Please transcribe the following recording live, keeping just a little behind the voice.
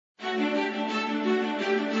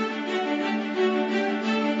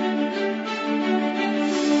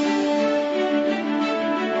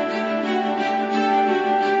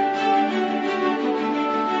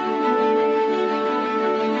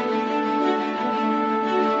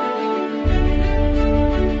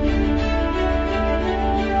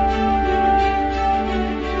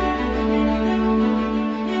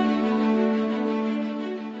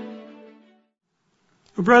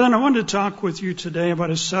Well, brethren, I wanted to talk with you today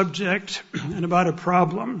about a subject and about a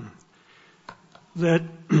problem that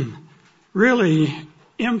really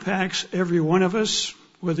impacts every one of us,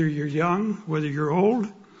 whether you're young, whether you're old.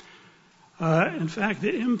 In fact,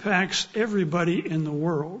 it impacts everybody in the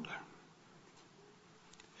world.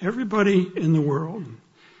 Everybody in the world.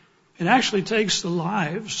 It actually takes the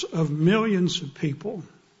lives of millions of people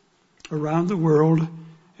around the world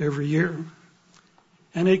every year.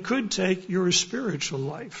 And it could take your spiritual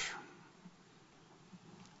life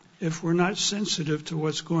if we're not sensitive to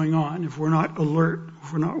what's going on, if we're not alert,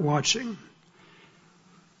 if we're not watching. You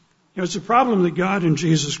know, it's a problem that God and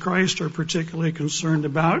Jesus Christ are particularly concerned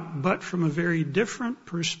about, but from a very different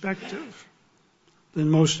perspective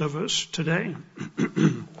than most of us today.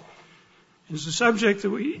 It's a subject that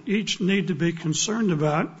we each need to be concerned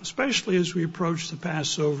about, especially as we approach the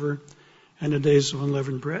Passover and the days of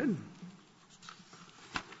unleavened bread.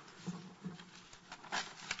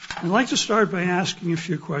 I'd like to start by asking a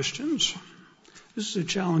few questions. This is a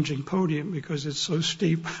challenging podium because it's so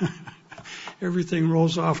steep. Everything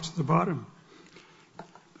rolls off to the bottom.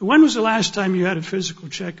 When was the last time you had a physical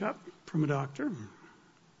checkup from a doctor?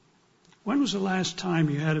 When was the last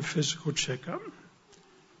time you had a physical checkup?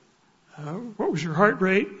 What was your heart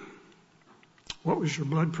rate? What was your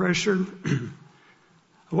blood pressure?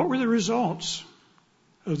 What were the results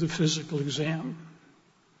of the physical exam?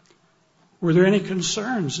 Were there any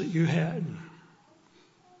concerns that you had? Do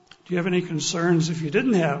you have any concerns if you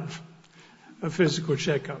didn't have a physical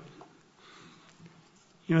checkup?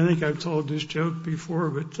 You know, I think I've told this joke before,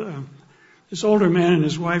 but this older man and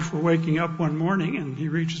his wife were waking up one morning, and he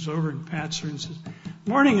reaches over and pats her and says,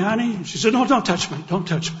 "Morning, honey." And she said, "No, don't touch me. Don't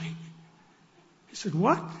touch me." He said,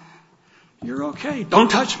 "What? You're okay. Don't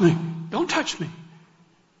touch me. Don't touch me."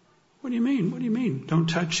 "What do you mean? What do you mean, don't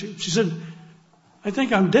touch you?" She said, "I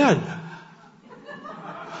think I'm dead."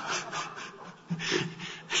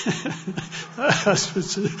 Husband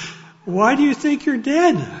said, "Why do you think you're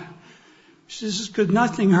dead?" She says, "Because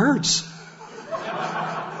nothing hurts."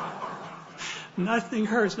 Nothing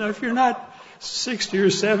hurts. Now, if you're not 60 or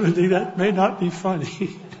 70, that may not be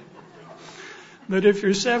funny. But if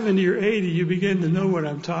you're 70 or 80, you begin to know what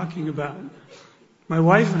I'm talking about. My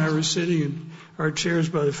wife and I were sitting in our chairs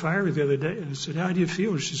by the fire the other day, and I said, "How do you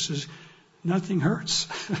feel?" She says, "Nothing hurts."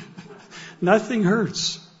 Nothing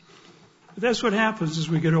hurts. But that's what happens as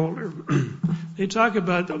we get older. They talk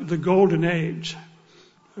about the golden age,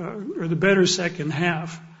 or the better second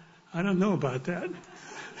half. I don't know about that.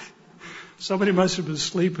 Somebody must have been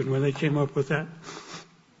sleeping when they came up with that.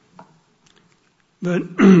 But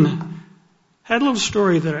had a little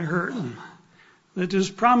story that I heard that this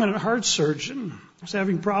prominent heart surgeon was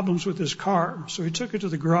having problems with his car. So he took it to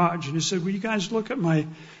the garage and he said, "Will you guys look at my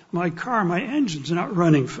car? My engine's not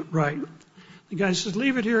running right." The guy says,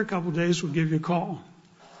 "Leave it here a couple of days, we'll give you a call."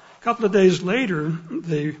 A couple of days later,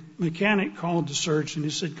 the mechanic called the surgeon. He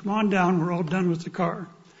said, "Come on down, we're all done with the car."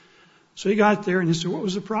 So he got there and he said, "What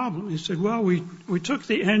was the problem?" He said, "Well, we took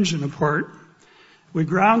the engine apart, we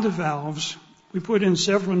ground the valves, we put in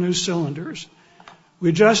several new cylinders, we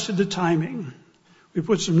adjusted the timing, we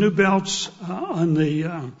put some new belts on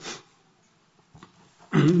the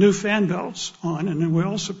new fan belts on, and then we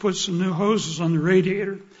also put some new hoses on the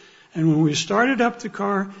radiator. And when we started up the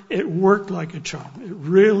car, it worked like a charm. It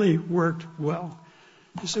really worked well."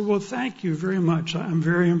 He said, "Well, thank you very much. I'm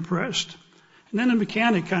very impressed." And then the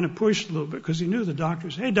mechanic kind of pushed a little bit because he knew the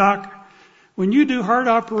doctors. "Hey, doc, when you do heart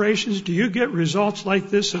operations, do you get results like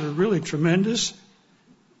this that are really tremendous?"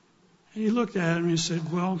 And he looked at him and he said,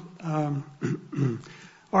 "Well,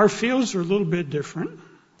 our fields are a little bit different.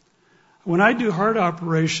 When I do heart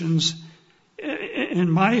operations, in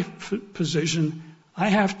my position, I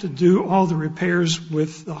have to do all the repairs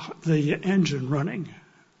with the engine running."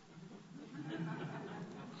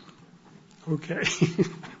 Okay.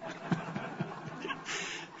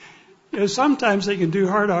 You know, sometimes they can do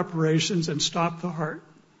heart operations and stop the heart.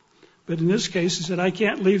 But in this case, he said, I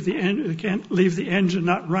can't leave the engine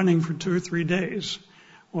not running for 2 or 3 days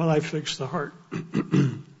while I fix the heart.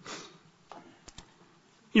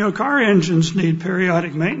 You know, car engines need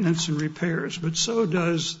periodic maintenance and repairs, but so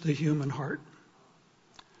does the human heart.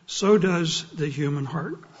 So does the human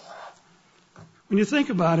heart. When you think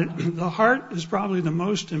about it, the heart is probably the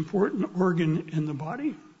most important organ in the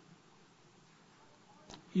body.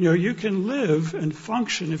 You know, you can live and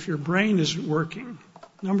function if your brain isn't working.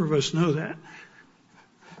 A number of us know that.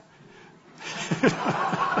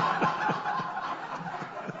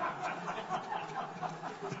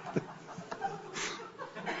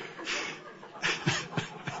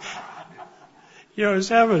 You know, I was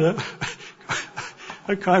having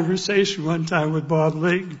a conversation one time with Bob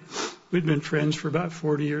League. We'd been friends for about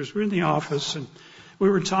 40 years. We were in the office and we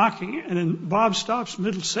were talking, and then Bob stops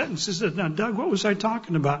middle sentence. He said, "Now, Doug, what was I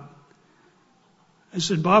talking about?" I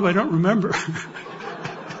said, "Bob, I don't remember."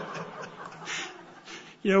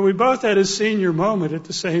 We both had a senior moment at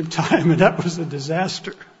the same time, and that was a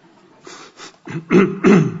disaster.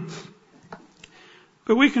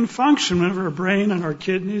 But we can function whenever our brain and our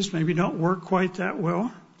kidneys maybe don't work quite that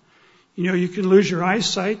well. You can lose your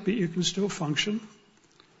eyesight, but you can still function.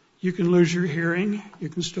 You can lose your hearing, you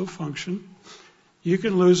can still function. You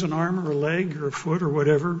can lose an arm or a leg or a foot or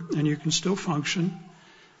whatever, and you can still function.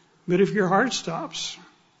 But if your heart stops,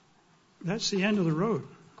 that's the end of the road.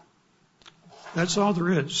 That's all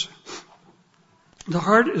there is. The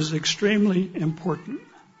heart is extremely important.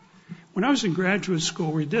 When I was in graduate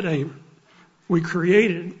school, we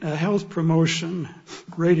created a health promotion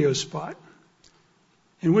radio spot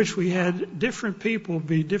in which we had different people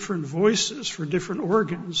be different voices for different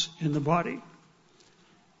organs in the body.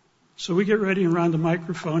 So we get ready around the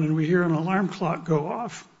microphone and we hear an alarm clock go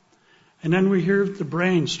off. And then we hear the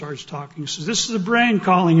brain starts talking. So this is the brain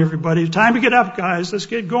calling everybody. Time to get up, guys. Let's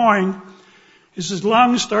get going. He says,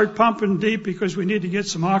 lungs start pumping deep because we need to get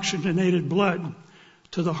some oxygenated blood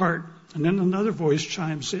to the heart. And then another voice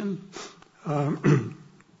chimes in. The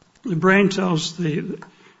brain tells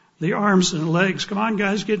the arms and the legs, come on,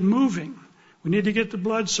 guys, get moving. We need to get the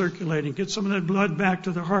blood circulating, get some of that blood back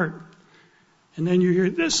to the heart. And then you hear,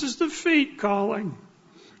 this is the feet calling.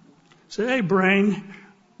 Say, hey, brain,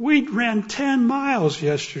 we ran 10 miles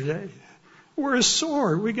yesterday. We're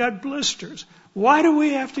sore. We got blisters. Why do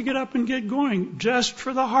we have to get up and get going? Just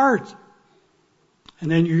for the heart. And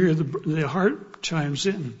then you hear the heart chimes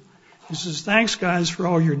in. He says, thanks, guys, for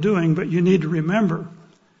all you're doing, but you need to remember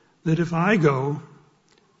that if I go,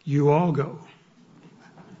 you all go.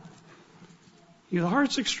 The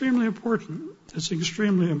heart's extremely important. It's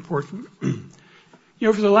extremely important.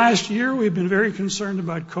 For the last year, we've been very concerned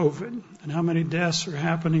about COVID and how many deaths are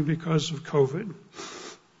happening because of COVID.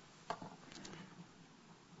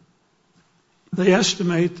 They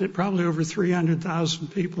estimate that probably over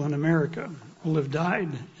 300,000 people in America will have died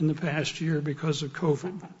in the past year because of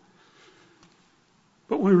COVID.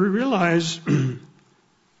 But when we realize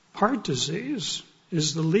heart disease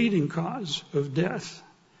is the leading cause of death,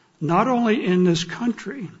 not only in this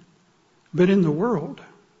country, but in the world.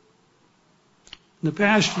 In the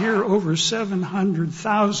past year, over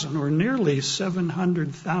 700,000 or nearly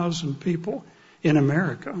 700,000 people in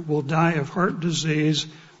America will die of heart disease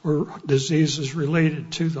or diseases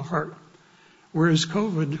related to the heart, whereas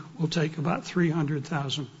COVID will take about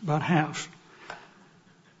 300,000, about half.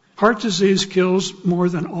 Heart disease kills more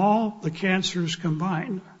than all the cancers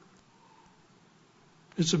combined.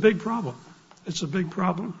 It's a big problem. It's a big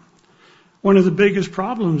problem. One of the biggest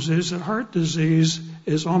problems is that heart disease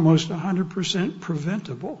is almost 100%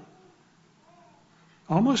 preventable.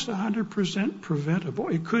 Almost 100% preventable.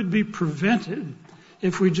 It could be prevented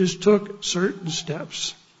if we just took certain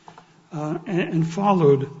steps and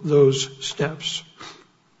followed those steps.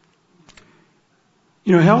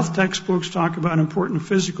 Health textbooks talk about important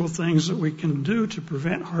physical things that we can do to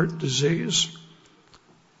prevent heart disease.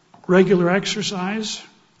 Regular exercise.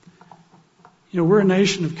 We're a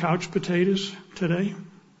nation of couch potatoes today.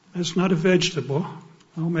 That's not a vegetable.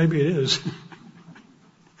 Well, maybe it is.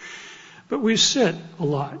 But we sit a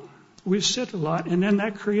lot. We sit a lot, and then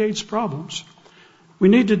that creates problems. We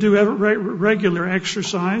need to do regular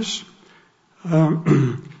exercise.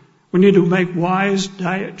 We need to make wise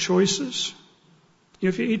diet choices.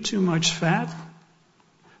 If you eat too much fat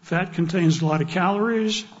contains a lot of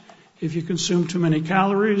calories. If you consume too many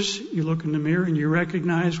calories, you look in the mirror and you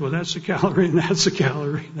recognize, well, that's a calorie, and that's a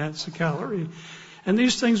calorie, and that's a calorie. And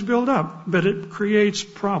these things build up, but it creates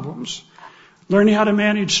problems. Learning how to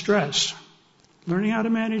manage stress. Learning how to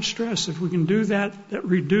manage stress. If we can do that, that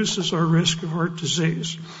reduces our risk of heart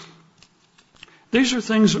disease. These are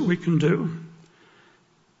things that we can do.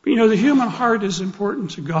 But the human heart is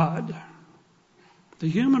important to God. The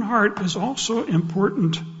human heart is also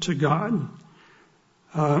important to God.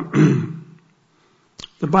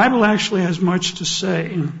 The Bible actually has much to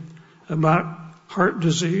say about heart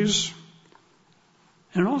disease.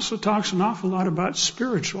 And it also talks an awful lot about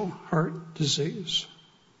spiritual heart disease.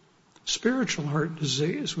 Spiritual heart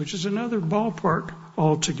disease, which is another ballpark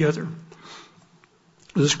altogether.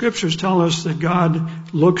 The scriptures tell us that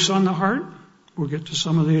God looks on the heart. We'll get to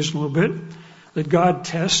some of these in a little bit. That God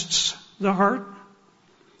tests the heart.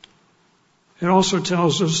 It also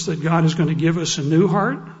tells us that God is going to give us a new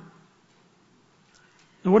heart.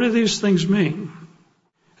 Now, what do these things mean?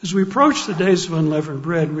 As we approach the days of unleavened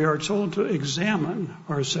bread, we are told to examine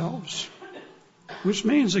ourselves, which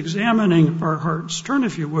means examining our hearts. Turn,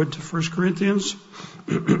 if you would, to 1 Corinthians.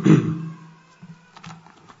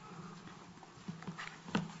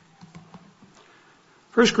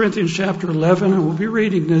 1 Corinthians chapter 11, and we'll be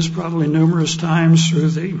reading this probably numerous times through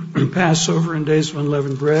the Passover and days of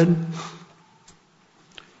unleavened bread.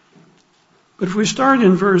 But if we start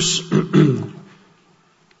in verse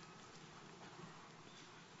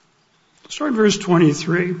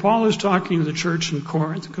 23, Paul is talking to the church in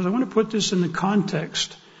Corinth, because I want to put this in the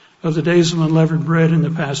context of the days of unleavened bread and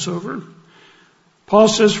the Passover. Paul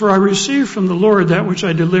says, "For I received from the Lord that which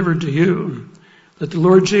I delivered to you, that the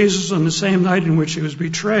Lord Jesus, on the same night in which he was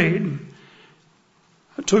betrayed,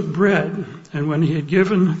 took bread, and when he had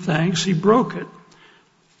given thanks, he broke it,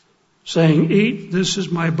 saying, 'Eat, this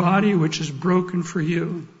is my body, which is broken for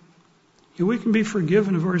you.'" We can be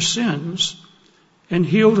forgiven of our sins and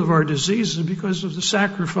healed of our diseases because of the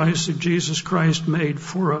sacrifice that Jesus Christ made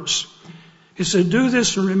for us. He said, "Do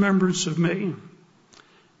this in remembrance of me."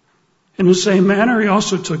 In the same manner, he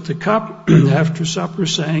also took the cup after supper,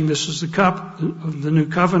 saying, "This is the cup of the new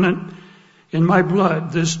covenant in my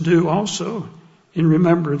blood. This do also in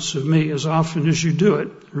remembrance of me, as often as you do it,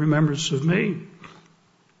 in remembrance of me."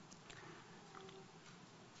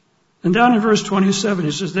 And down in verse 27,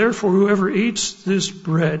 he says, "Therefore, whoever eats this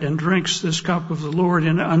bread and drinks this cup of the Lord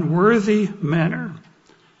in an unworthy manner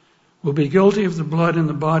will be guilty of the blood and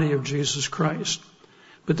the body of Jesus Christ."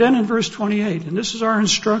 But then in verse 28, and this is our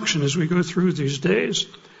instruction as we go through these days,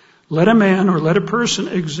 "Let a man or let a person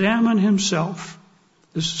examine himself."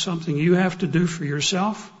 This is something you have to do for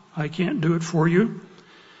yourself. I can't do it for you.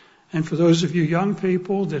 And for those of you young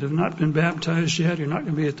people that have not been baptized yet, you're not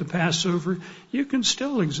going to be at the Passover, you can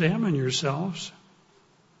still examine yourselves.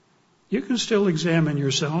 You can still examine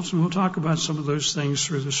yourselves, and we'll talk about some of those things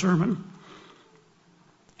through the sermon.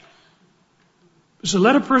 So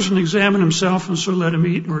let a person examine himself, and so let him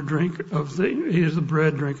eat or drink eat of the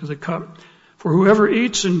bread, drink of the cup. For whoever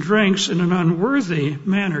eats and drinks in an unworthy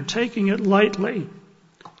manner, taking it lightly,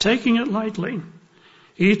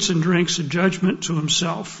 eats and drinks a judgment to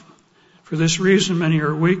himself. For this reason, many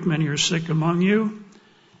are weak, many are sick among you.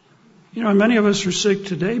 And many of us are sick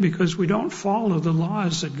today because we don't follow the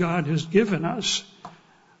laws that God has given us,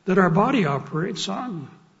 that our body operates on.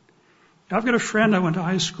 I've got a friend I went to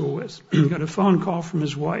high school with. Got a phone call from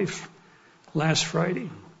his wife last Friday.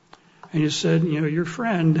 And he said, "Your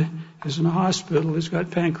friend is in a hospital. He's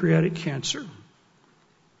got pancreatic cancer.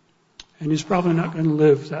 And he's probably not going to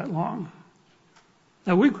live that long."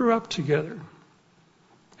 Now, we grew up together.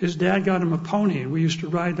 His dad got him a pony, and we used to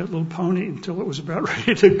ride that little pony until it was about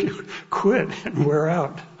ready to quit and wear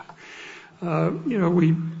out.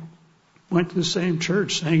 We went to the same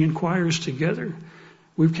church, sang in choirs together.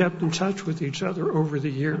 We've kept in touch with each other over the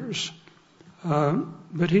years.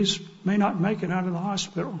 But he may not make it out of the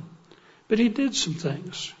hospital. But he did some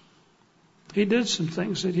things. He did some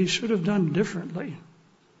things that he should have done differently.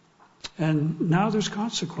 And now there's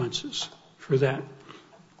consequences for that.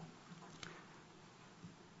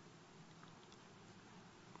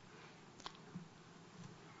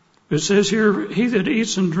 It says here, "He that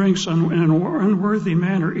eats and drinks in an unworthy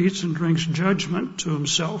manner eats and drinks judgment to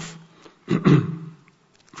himself.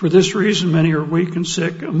 For this reason, many are weak and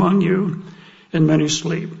sick among you, and many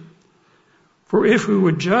sleep. For if we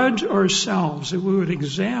would judge ourselves, if we would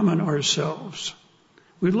examine ourselves,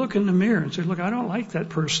 we'd look in the mirror and say, 'Look, I don't like that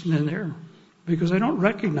person in there because I don't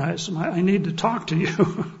recognize them. I need to talk to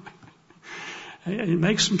you and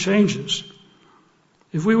make some changes.'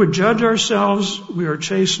 If we would judge ourselves, we are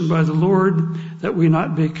chastened by the Lord, that we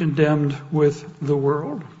not be condemned with the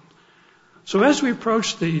world." So as we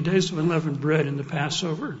approach the days of unleavened bread and the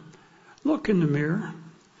Passover, look in the mirror.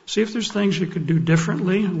 See if there's things you could do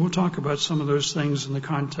differently, and we'll talk about some of those things in the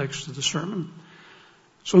context of the sermon.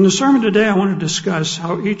 So in the sermon today, I want to discuss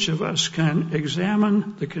how each of us can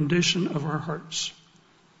examine the condition of our hearts.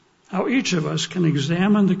 How each of us can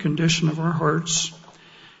examine the condition of our hearts.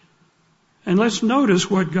 And let's notice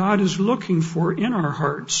what God is looking for in our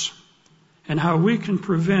hearts and how we can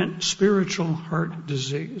prevent spiritual heart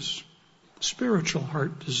disease. Spiritual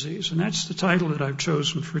heart disease. And that's the title that I've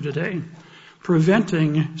chosen for today.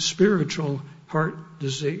 Preventing spiritual heart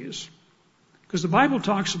disease. Because the Bible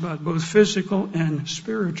talks about both physical and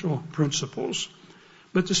spiritual principles.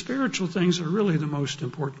 But the spiritual things are really the most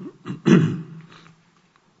important.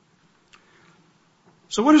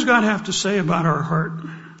 So what does God have to say about our heart?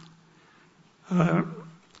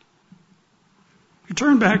 You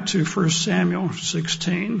turn back to 1 Samuel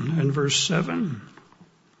 16 and verse 7.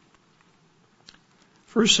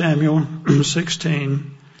 1 Samuel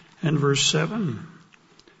 16 and verse 7.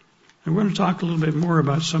 And we're going to talk a little bit more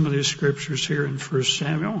about some of these scriptures here in 1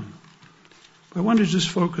 Samuel. But I want to just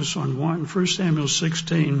focus on one, 1 Samuel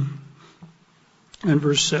 16 and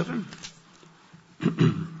verse 7.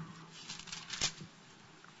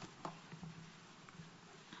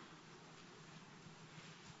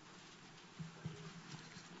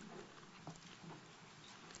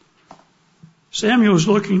 Samuel was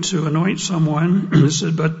looking to anoint someone. He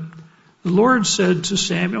said, but the Lord said to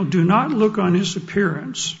Samuel, do not look on his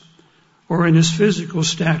appearance or in his physical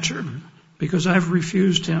stature, because I've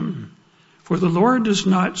refused him. For the Lord does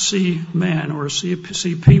not see man or see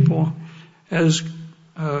people as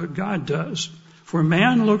God does. For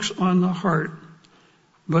man looks on the heart,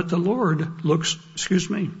 but the Lord looks,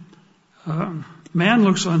 man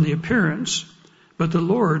looks on the appearance, but the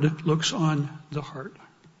Lord looks on the heart.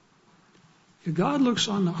 If God looks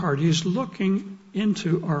on the heart, He's looking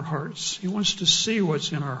into our hearts. He wants to see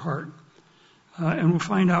what's in our heart. And we'll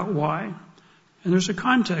find out why. And there's a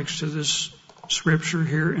context to this scripture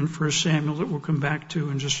here in 1 Samuel that we'll come back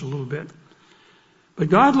to in just a little bit. But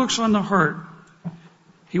God looks on the heart.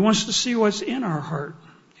 He wants to see what's in our heart.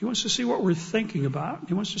 He wants to see what we're thinking about.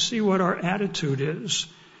 He wants to see what our attitude is.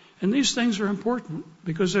 And these things are important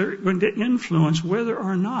because they're going to influence whether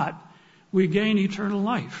or not we gain eternal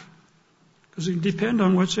life. Because it depends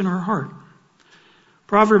on what's in our heart.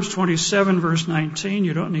 Proverbs 27 verse 19,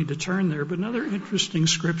 you don't need to turn there, but another interesting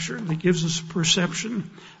scripture that gives us a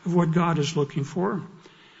perception of what God is looking for.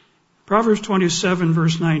 Proverbs 27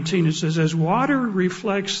 verse 19, it says, as water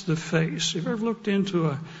reflects the face. Have you ever looked into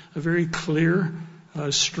a very clear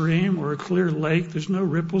stream or a clear lake? There's no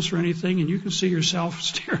ripples or anything, and you can see yourself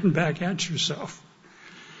staring back at yourself.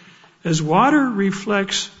 As water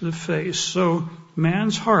reflects the face, so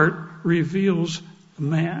man's heart reveals a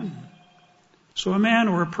man. So a man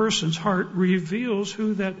or a person's heart reveals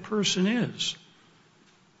who that person is.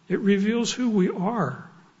 It reveals who we are.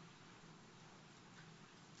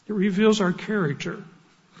 It reveals our character.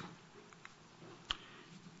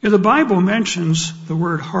 The Bible mentions the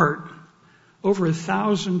word heart over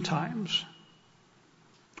 1,000 times.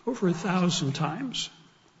 Over 1,000 times.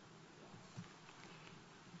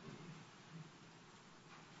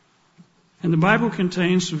 And the Bible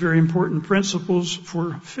contains some very important principles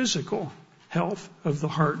for physical health of the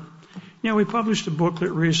heart. You know, we published a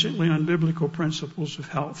booklet recently on biblical principles of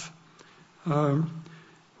health.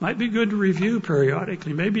 Might be good to review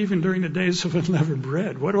periodically, maybe even during the days of unleavened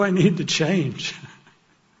bread. What do I need to change?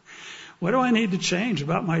 What do I need to change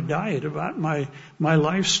about my diet, about my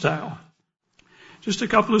lifestyle? Just a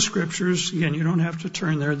couple of scriptures. Again, you don't have to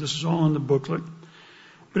turn there. This is all in the booklet.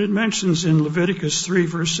 But it mentions in Leviticus 3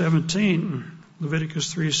 verse 17,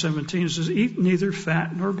 Leviticus 3:17, it says, eat neither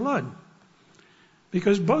fat nor blood.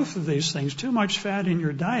 Because both of these things, too much fat in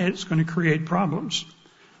your diet is going to create problems.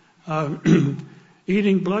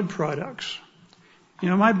 Eating blood products. You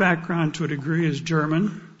know, my background to a degree is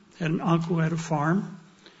German. Had an uncle who had a farm,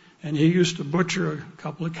 and he used to butcher a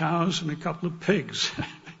couple of cows and a couple of pigs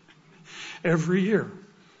every year.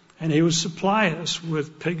 And he would supply us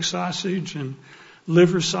with pig sausage and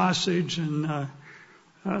liver sausage, and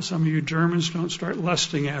some of you Germans don't start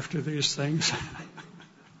lusting after these things.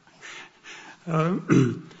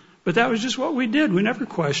 But that was just what we did. We never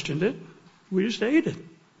questioned it. We just ate it.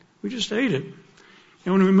 We just ate it.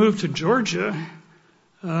 And when we moved to Georgia,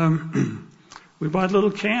 we bought a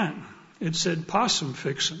little can. It said possum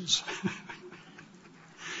fixins.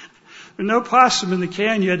 There's no possum in the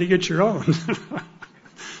can. You had to get your own.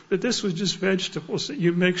 But this was just vegetables that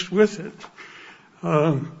you mixed with it.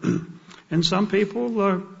 And some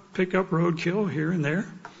people pick up roadkill here and there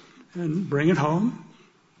and bring it home.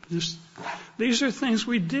 These are things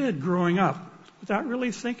we did growing up without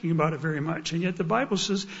really thinking about it very much. And yet the Bible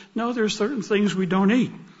says, no, there's certain things we don't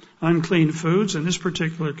eat. Unclean foods, in this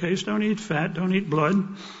particular case, don't eat fat, don't eat blood.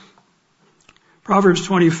 Proverbs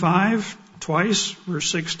 25, twice, verse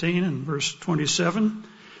 16 and verse 27,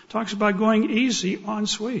 talks about going easy on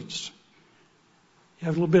sweets. You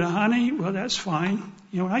have a little bit of honey, well, that's fine.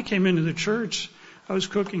 You know, when I came into the church, I was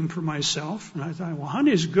cooking for myself, and I thought, well,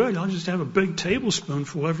 honey's good. I'll just have a big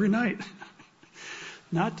tablespoonful every night.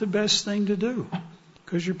 Not the best thing to do,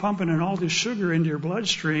 because you're pumping in all this sugar into your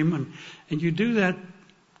bloodstream, and you do that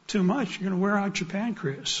too much, you're going to wear out your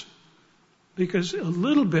pancreas. Because a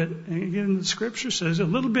little bit, and again, the scripture says, a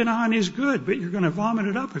little bit of honey is good, but you're going to vomit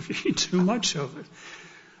it up if you eat too much of it.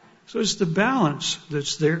 So it's the balance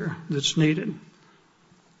that's there, that's needed.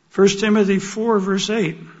 1 Timothy 4, verse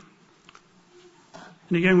 8.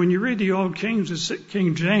 And again, when you read the Old King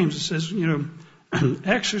James, it says, you know,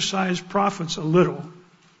 exercise profits a little.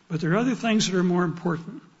 But there are other things that are more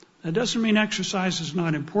important. That doesn't mean exercise is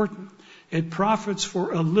not important. It profits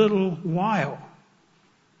for a little while.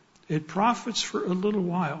 It profits for a little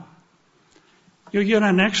while. You'll get on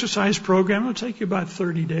an exercise program. It'll take you about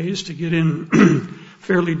 30 days to get in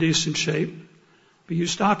fairly decent shape. But you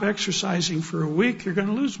stop exercising for a week, you're going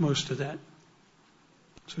to lose most of that.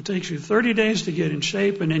 So it takes you 30 days to get in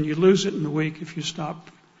shape, and then you lose it in a week if you stop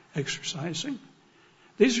exercising.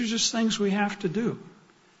 These are just things we have to do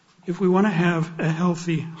if we want to have a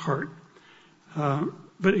healthy heart.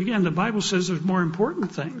 But again, the Bible says there's more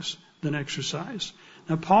important things than exercise.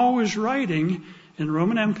 Now, Paul was writing in the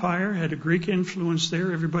Roman Empire, had a Greek influence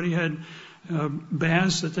there. Everybody had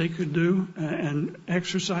baths that they could do and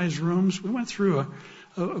exercise rooms. We went through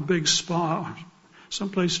a big spa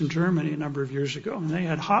someplace in Germany a number of years ago. And they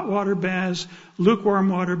had hot water baths, lukewarm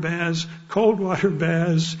water baths, cold water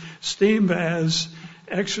baths, steam baths,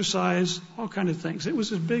 exercise, all kind of things. It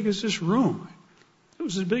was as big as this room. It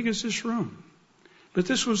was as big as this room. But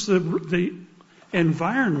this was the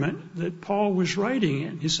environment that Paul was writing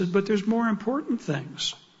in. He said, but there's more important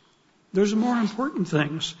things. There's more important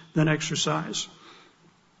things than exercise.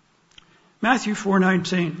 Matthew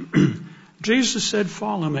 4:19. Jesus said,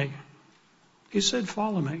 follow me. He said,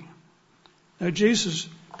 follow me. Now, Jesus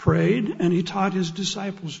prayed, and he taught his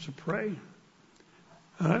disciples to pray.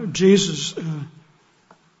 Jesus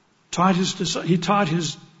taught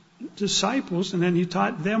his disciples, and then he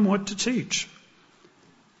taught them what to teach.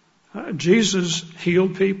 Jesus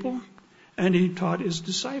healed people, and he taught his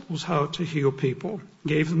disciples how to heal people,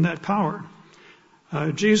 gave them that power.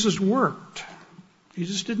 Jesus worked. He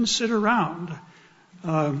just didn't sit around.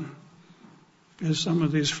 As some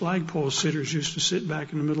of these flagpole sitters used to sit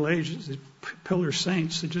back in the Middle Ages, the pillar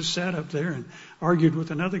saints that just sat up there and argued with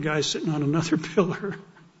another guy sitting on another pillar.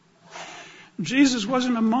 Jesus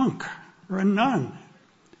wasn't a monk or a nun.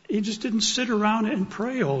 He just didn't sit around and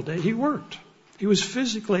pray all day. He worked. He was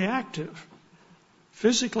physically active.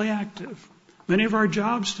 Physically active. Many of our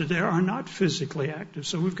jobs today are not physically active,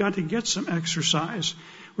 so we've got to get some exercise.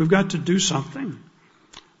 We've got to do something.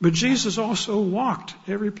 But Jesus also walked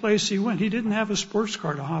every place he went. He didn't have a sports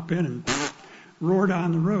car to hop in and roar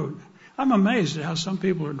down the road. I'm amazed at how some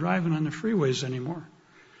people are driving on the freeways anymore.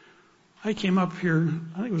 I came up here,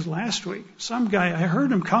 I think it was last week. Some guy, I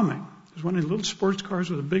heard him coming. It was one of the little sports cars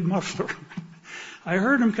with a big muffler. I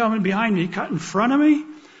heard him coming behind me. He cut in front of me,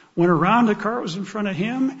 went around the car that was in front of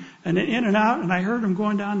him, and then in and out, and I heard him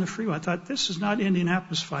going down the freeway. I thought, this is not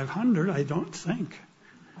Indianapolis 500, I don't think.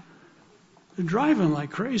 They're driving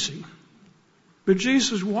like crazy. But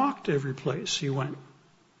Jesus walked every place he went.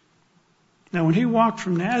 Now, when he walked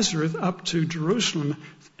from Nazareth up to Jerusalem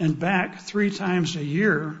and back 3 times a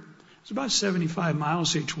year, it's about 75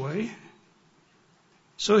 miles each way.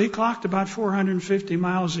 So he clocked about 450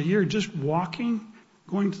 miles a year just walking,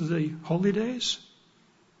 going to the holy days.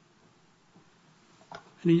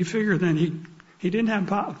 And you figure then he didn't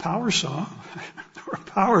have a power saw or a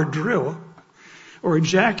power drill or a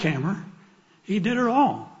jackhammer. He did it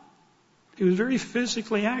all. He was very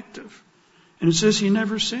physically active. And it says he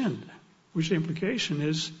never sinned, which the implication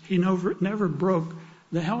is he never broke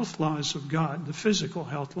the health laws of God, the physical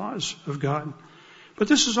health laws of God. But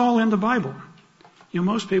this is all in the Bible. You know,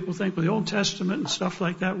 most people think with the Old Testament and stuff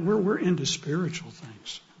like that, we're into spiritual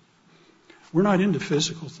things. We're not into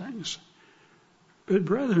physical things. But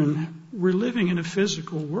brethren, we're living in a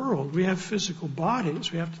physical world. We have physical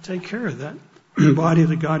bodies. We have to take care of that body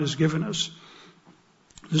that God has given us.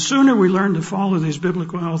 The sooner we learn to follow these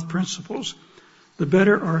biblical health principles, the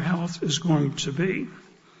better our health is going to be.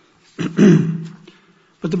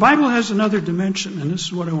 But the Bible has another dimension, and this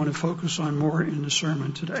is what I want to focus on more in the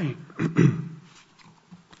sermon today.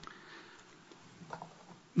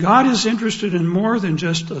 God is interested in more than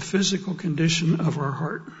just a physical condition of our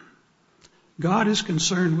heart. God is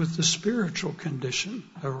concerned with the spiritual condition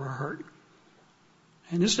of our heart.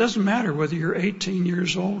 And this doesn't matter whether you're 18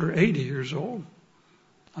 years old or 80 years old.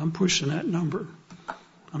 I'm pushing that number.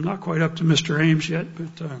 I'm not quite up to Mr. Ames yet,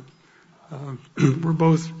 but we're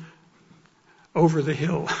both over the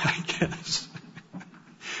hill, I guess.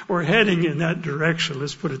 We're heading in that direction,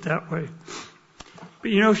 let's put it that way.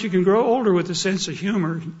 But you know, if you can grow older with a sense of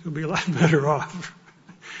humor, you'll be a lot better off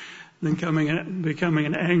than becoming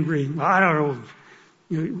an angry,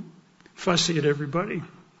 fussy at everybody.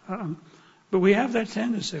 But we have that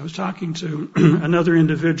tendency. I was talking to another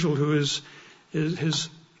individual who is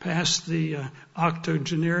past the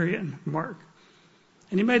octogenarian mark.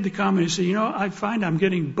 And he made the comment, he said, you know, I find I'm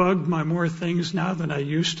getting bugged by more things now than I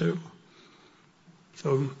used to.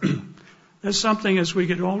 So that's something as we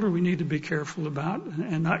get older we need to be careful about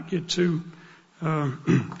and not get too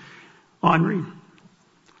ornery.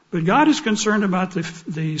 But God is concerned about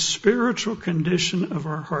the spiritual condition of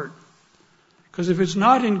our heart. Because if it's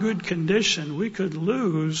not in good condition, we could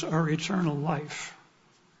lose our eternal life.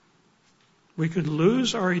 We could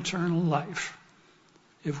lose our eternal life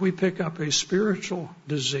if we pick up a spiritual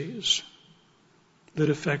disease that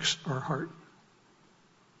affects our heart.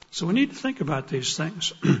 So we need to think about these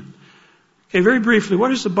things. Okay, very briefly, what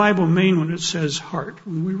does the Bible mean when it says heart?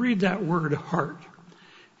 When we read that word heart,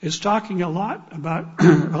 it's talking about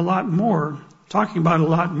a lot more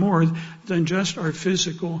than just our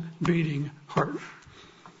physical beating heart.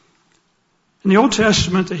 In the Old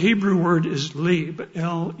Testament, the Hebrew word is leb,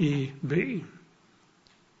 L-E-B.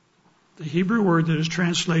 The Hebrew word that is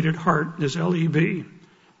translated heart is L-E-B,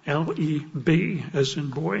 L-E-B as in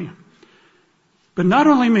boy. But not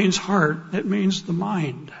only means heart, it means the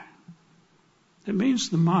mind. It means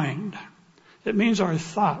the mind. It means our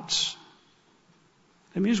thoughts.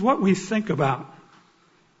 It means what we think about.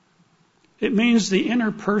 It means the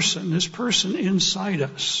inner person, this person inside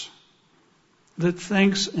us that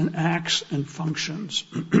thinks and acts and functions.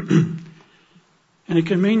 And it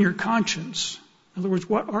can mean your conscience. In other words,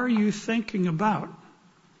 what are you thinking about?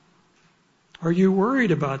 Are you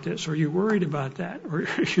worried about this? Are you worried about that? Or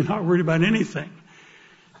are you not worried about anything?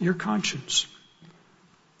 Your conscience.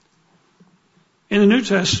 In the New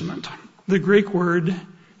Testament, the Greek word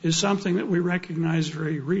is something that we recognize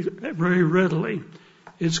very readily.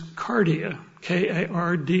 It's cardia,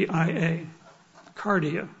 K-A-R-D-I-A,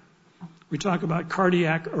 cardia. We talk about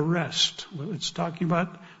cardiac arrest. Well, it's talking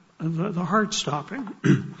about the heart stopping.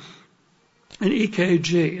 An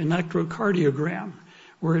EKG, an electrocardiogram,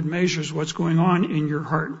 where it measures what's going on in your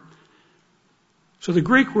heart. So the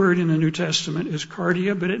Greek word in the New Testament is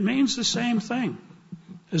cardia, but it means the same thing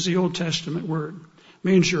as the Old Testament word. It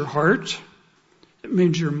means your heart. It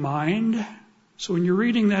means your mind. So when you're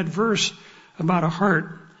reading that verse about a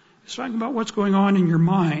heart, it's talking about what's going on in your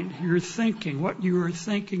mind, your thinking, what you are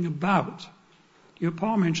thinking about.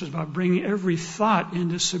 Paul mentions about bringing every thought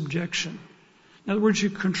into subjection. In other words,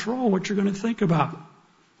 you control what you're going to think about.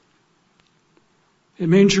 It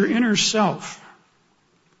means your inner self.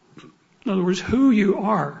 In other words, who you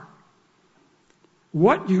are,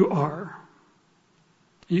 what you are.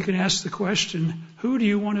 You can ask the question, who do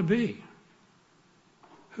you want to be?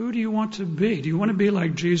 Who do you want to be? Do you want to be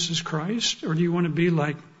like Jesus Christ? Or do you want to be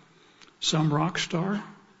like some rock star?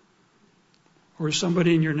 Or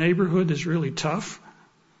somebody in your neighborhood that's really tough?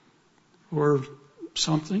 Or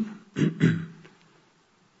something?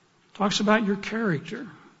 Talks about your character.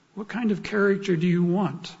 What kind of character do you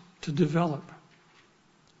want to develop?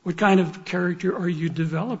 What kind of character are you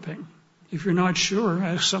developing? If you're not sure,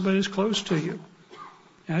 ask somebody who's close to you.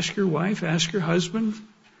 Ask your wife, ask your husband,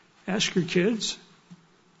 ask your kids.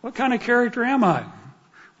 What kind of character am I?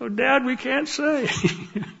 Oh, Dad, we can't say.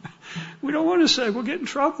 We don't want to say. We'll get in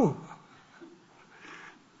trouble.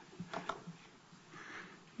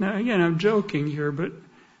 Now, again, I'm joking here, but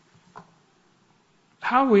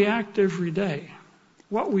how we act every day,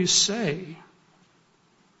 what we say,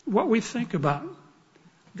 what we think about,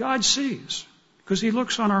 God sees, because He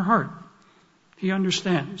looks on our heart. He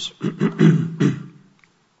understands.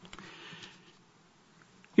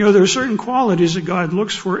 There are certain qualities that God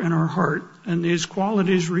looks for in our heart, and these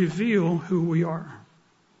qualities reveal who we are.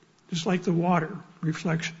 Just like the water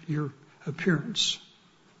reflects your appearance.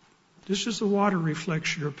 Just as the water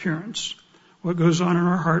reflects your appearance, what goes on in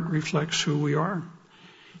our heart reflects who we are.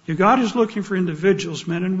 God is looking for individuals,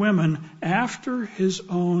 men and women, after His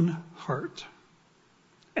own heart.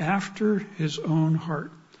 After His own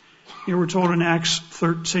heart. We're told in Acts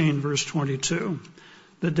 13, verse 22,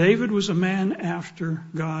 that David was a man after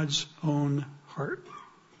God's own heart.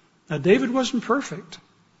 Now, David wasn't perfect.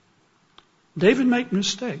 David made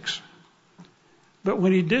mistakes. But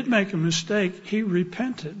when he did make a mistake, he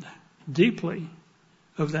repented deeply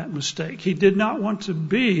of that mistake. He did not want to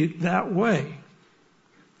be that way.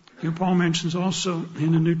 Paul mentions also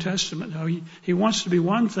in the New Testament how he wants to be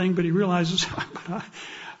one thing, but he realizes,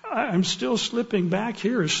 I'm still slipping back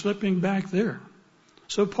here, slipping back there.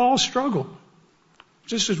 So Paul struggled,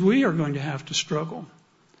 just as we are going to have to struggle.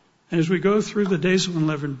 And as we go through the days of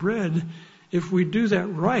unleavened bread, if we do that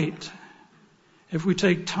right, if we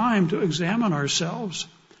take time to examine ourselves,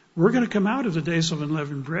 we're going to come out of the days of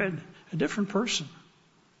unleavened bread a different person,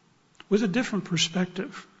 with a different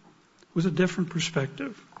perspective,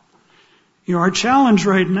 Our challenge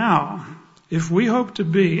right now, if we hope to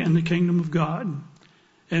be in the kingdom of God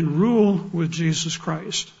and rule with Jesus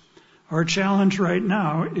Christ, our challenge right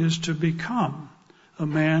now is to become a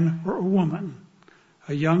man or a woman,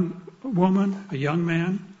 a young woman, a young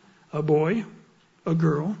man, a boy, a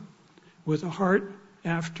girl, with a heart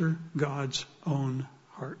after God's own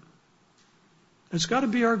heart. It's got to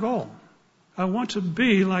be our goal. I want to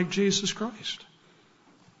be like Jesus Christ.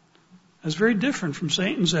 That's very different from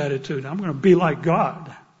Satan's attitude. I'm going to be like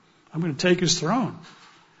God. I'm going to take his throne.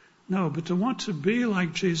 No, but to want to be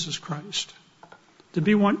like Jesus Christ,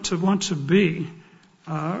 to want to be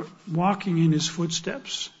walking in his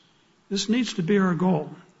footsteps. This needs to be our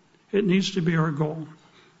goal. It needs to be our goal.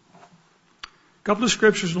 A couple of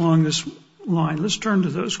scriptures along this line. Let's turn to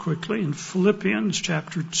those quickly. In Philippians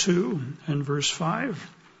chapter 2 and verse 5.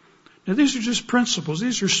 Now these are just principles.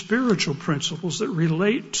 These are spiritual principles that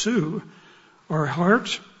relate to our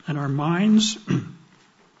heart and our minds.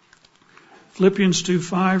 Philippians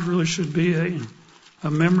 2:5 really should be a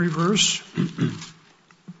memory verse.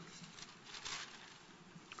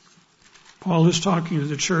 Paul is talking to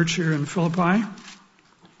the church here in Philippi.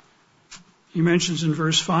 He mentions in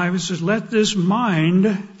verse 5, he says, "Let this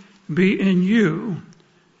mind be in you,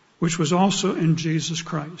 which was also in Jesus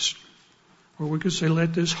Christ." Or we could say,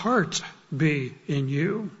 "Let this heart be in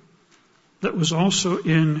you, that was also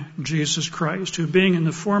in Jesus Christ, who being in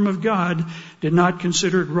the form of God, did not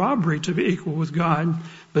consider it robbery to be equal with God,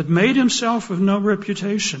 but made himself of no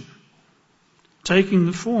reputation, taking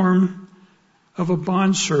the form of a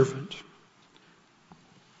bondservant,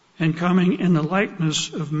 and coming in the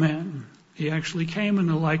likeness of men." He actually came in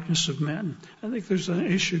the likeness of men. I think there's an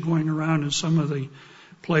issue going around in some of the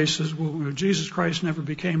places where Jesus Christ never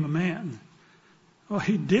became a man. Well,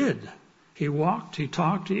 he did. He walked, he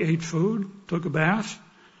talked, he ate food, took a bath.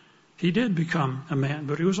 He did become a man,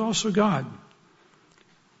 but he was also God.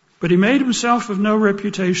 But he made himself of no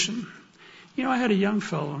reputation. You know, I had a young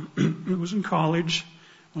fellow who was in college,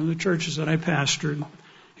 one of the churches that I pastored.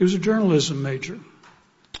 He was a journalism major.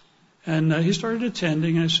 And he started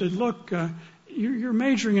attending, and I said, "Look, you're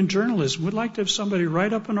majoring in journalism. We'd like to have somebody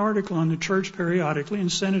write up an article on the church periodically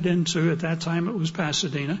and send it into, at that time it was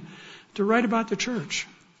Pasadena, to write about the church."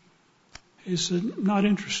 He said, "Not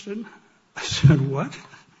interested." I said, "What?"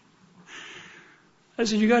 I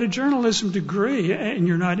said, "You got a journalism degree and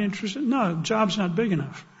you're not interested?" "No, the job's not big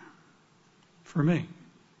enough for me.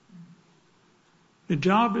 The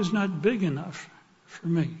job is not big enough for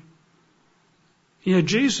me." Yet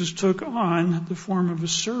Jesus took on the form of a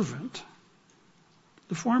servant.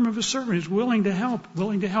 The form of a servant. He's willing to help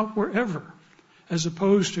wherever, as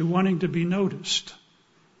opposed to wanting to be noticed.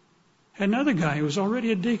 Another guy who was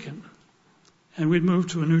already a deacon, and we'd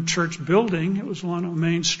moved to a new church building. It was along a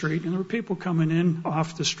main street, and there were people coming in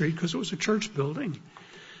off the street because it was a church building.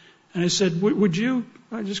 And I said, would you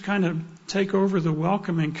just kind of take over the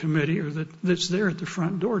welcoming committee or that's there at the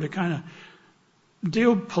front door to kind of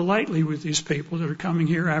deal politely with these people that are coming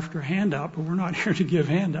here after a handout, but we're not here to give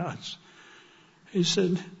handouts. He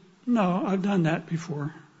said, "No, I've done that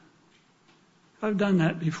before. I'd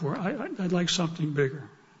like something bigger."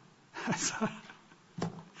 I thought,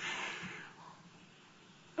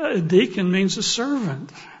 a deacon means a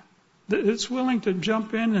servant that's willing to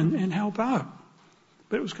jump in and help out.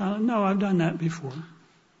 But it was kind of, "No, I've done that before."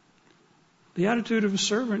 The attitude of a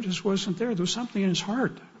servant just wasn't there. There was something in his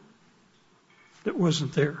heart that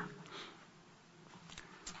wasn't there.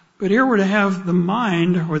 But here we're to have the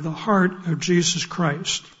mind or the heart of Jesus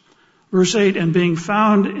Christ. Verse 8, "And being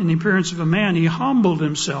found in the appearance of a man, he humbled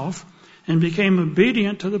himself and became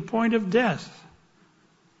obedient to the point of death."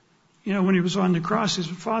 You know, when he was on the cross, he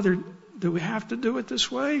said, "Father, do we have to do it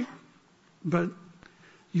this way? But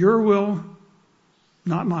your will,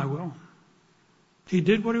 not my will." He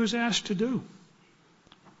did what he was asked to do.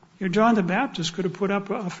 You know, John the Baptist could have put up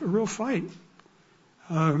a real fight.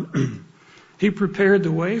 He prepared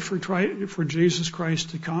the way for Jesus Christ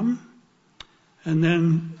to come, and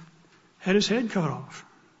then had his head cut off.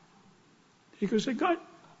 He goes, "God,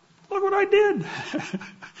 look what I did.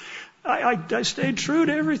 I stayed true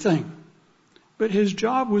to everything." But his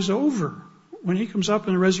job was over. When he comes up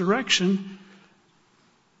in the resurrection,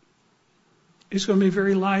 he's going to be a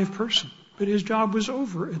very live person. But his job was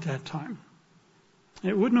over at that time.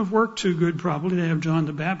 It wouldn't have worked too good probably to have John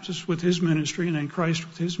the Baptist with his ministry and then Christ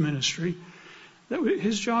with his ministry.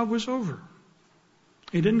 His job was over.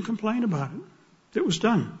 He didn't complain about it. It was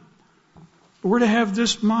done. But we're to have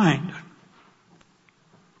this mind.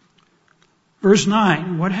 Verse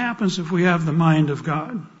 9, what happens if we have the mind of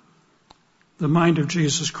God? The mind of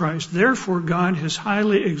Jesus Christ. "Therefore God has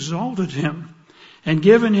highly exalted him and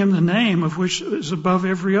given him the name of which is above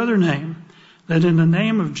every other name, that in the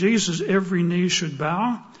name of Jesus every knee should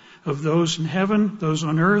bow, of those in heaven, those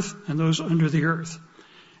on earth, and those under the earth,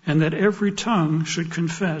 and that every tongue should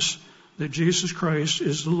confess that Jesus Christ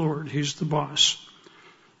is the Lord." He's the boss.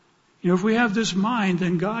 If we have this mind,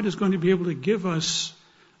 then God is going to be able to give us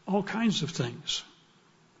all kinds of things.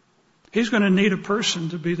 He's going to need a person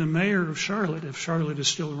to be the mayor of Charlotte, if Charlotte is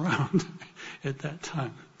still around at that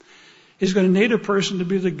time. He's going to need a person to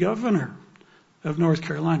be the governor of North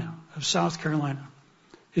Carolina, of South Carolina.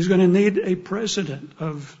 He's going to need a president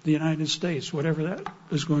of the United States, whatever that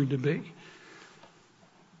is going to be.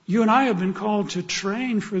 You and I have been called to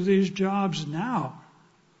train for these jobs now.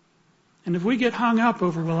 And if we get hung up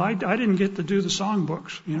over, well, I didn't get to do the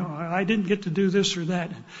songbooks, I didn't get to do this or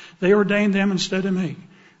that. They ordained them instead of me.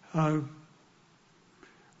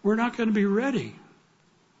 We're not going to be ready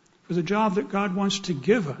for the job that God wants to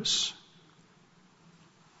give us.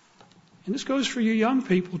 And this goes for you young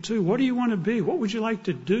people too. What do you want to be? What would you like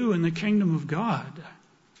to do in the kingdom of God?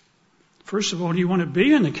 First of all, do you want to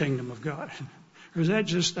be in the kingdom of God? Or is that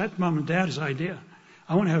just that mom and dad's idea?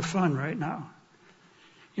 I want to have fun right now.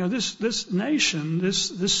 This nation,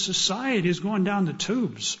 this society is going down the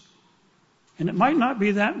tubes. And it might not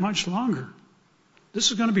be that much longer.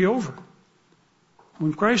 This is going to be over.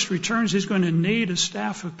 When Christ returns, He's going to need a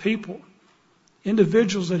staff of people,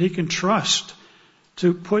 individuals that He can trust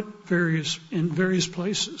to put in various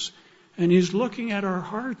places. And He's looking at our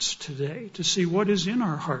hearts today to see what is in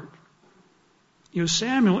our heart.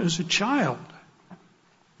 Samuel is a child.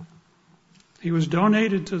 He was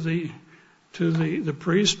donated to the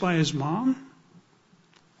priest by his mom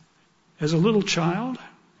as a little child.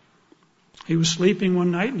 He was sleeping one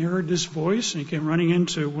night and he heard this voice and he came running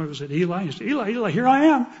into, Eli? He said, Eli, here I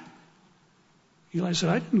am. Eli said,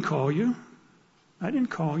 I didn't call you.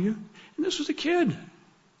 And this was a kid.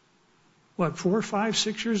 4, 5,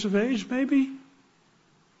 6 years of age maybe?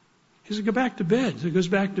 He said, go back to bed. So he goes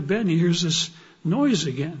back to bed and he hears this noise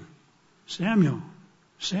again. Samuel.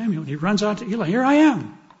 And he runs out to Eli. Here I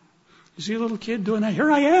am. You see a little kid doing that?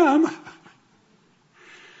 Here I am.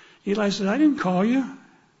 Eli said, I didn't call you.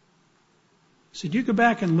 He said, you go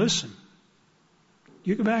back and listen.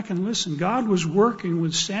 God was working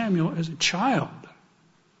with Samuel as a child.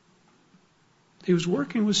 He was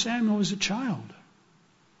working with Samuel as a child.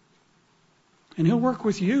 And He'll work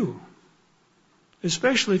with you.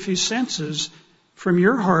 Especially if He senses from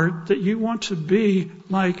your heart that you want to be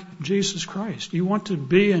like Jesus Christ. You want to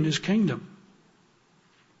be in His kingdom.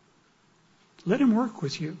 Let Him work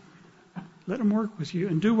with you.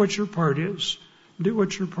 And do what your part is.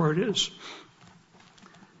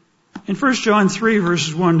 In 1 John 3,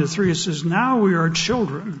 verses 1 to 3, it says, Now we are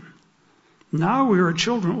children,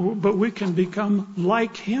 but we can become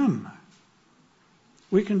like Him.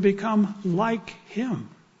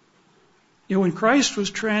 When Christ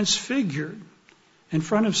was transfigured in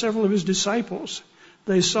front of several of His disciples,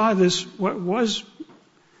 they saw this, what was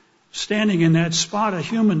standing in that spot, a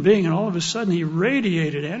human being, and all of a sudden He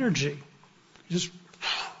radiated energy. Just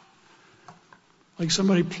like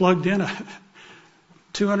somebody plugged in a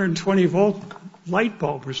 220 volt light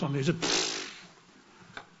bulb or something.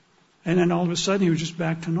 And then all of a sudden He was just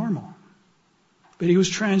back to normal. But He was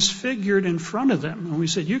transfigured in front of them. And we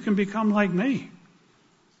said, you can become like me.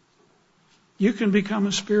 You can become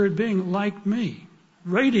a spirit being like me,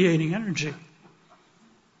 radiating energy.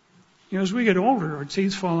 As we get older, our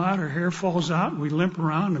teeth fall out, our hair falls out, and we limp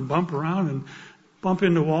around and bump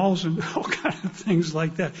into walls and all kinds of things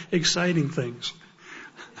like that. Exciting things.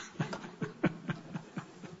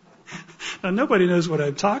 Now, nobody knows what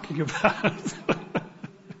I'm talking about.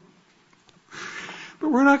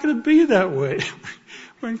 But we're not going to be that way.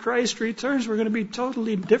 When Christ returns, we're going to be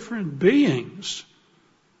totally different beings.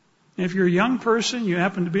 And if you're a young person, you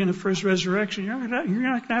happen to be in the first resurrection, you're not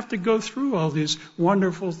going to have to go through all these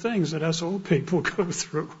wonderful things that us old people go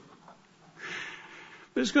through.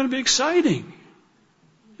 But it's going to be exciting.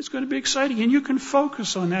 And you can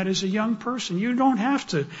focus on that as a young person. You don't have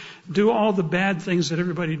to do all the bad things that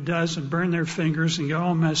everybody does and burn their fingers and get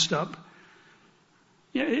all messed up.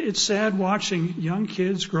 Yeah, it's sad watching young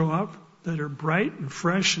kids grow up that are bright and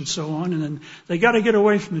fresh and so on, and then they got to get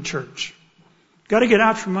away from the church. Got to get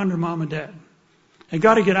out from under mom and dad. They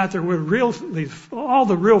got to get out there where all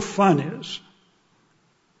the real fun is.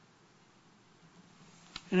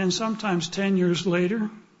 And then sometimes 10 years later,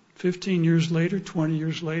 15 years later, 20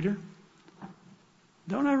 years later,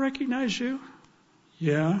 don't I recognize you?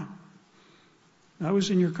 Yeah. I was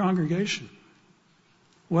in your congregation.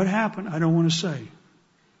 What happened? I don't want to say.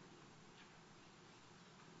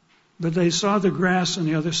 But they saw the grass on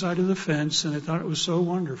the other side of the fence and they thought it was so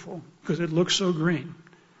wonderful because it looked so green.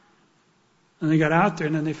 And they got out there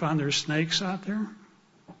and then they found there were snakes out there.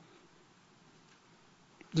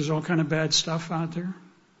 There's all kind of bad stuff out there.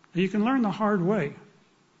 You can learn the hard way.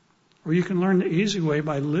 Or you can learn the easy way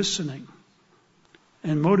by listening.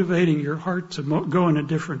 and motivating your heart to go in a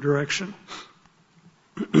different direction.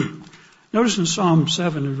 Notice in Psalm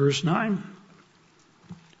 7 and verse 9.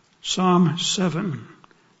 Psalm 7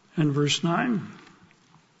 and verse 9.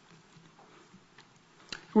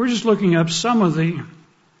 We're just looking up some of the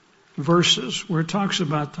verses where it talks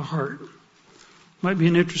about the heart. Might be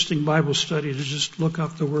an interesting Bible study to just look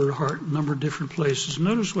up the word heart in a number of different places.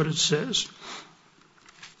 Notice what it says.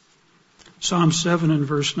 Psalm 7 and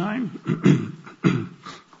verse 9.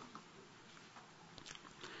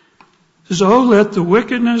 It says, "Oh, let the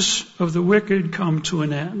wickedness of the wicked come to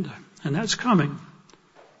an end." And that's coming.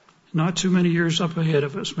 Not too many years up ahead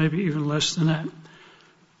of us, maybe even less than that.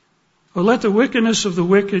 "Oh, let the wickedness of the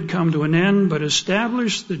wicked come to an end, but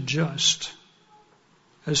establish the just."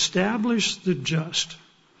 Establish the just.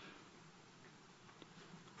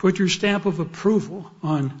 Put your stamp of approval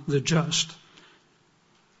on the just.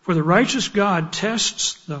 For the righteous God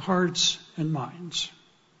tests the hearts and minds.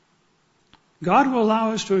 God will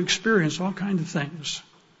allow us to experience all kinds of things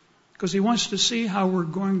because He wants to see how we're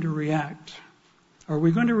going to react. Are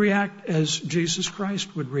we going to react as Jesus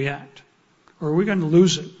Christ would react? Or are we going to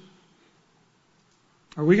lose it?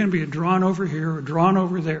 Are we going to be drawn over here or drawn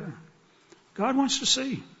over there? God wants to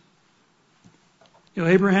see.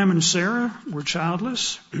 Abraham and Sarah were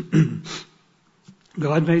childless.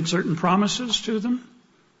 God made certain promises to them.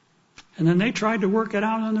 And then they tried to work it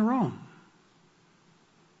out on their own.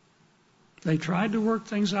 They tried to work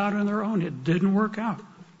things out on their own. It didn't work out.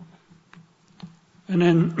 And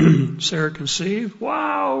then Sarah conceived.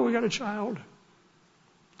 Wow, we got a child.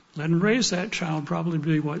 Let him raise that child, probably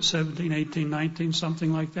be, 17, 18, 19,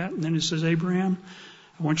 something like that. And then it says, "Abraham,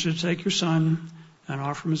 I want you to take your son and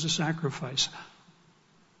offer him as a sacrifice."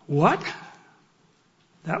 What?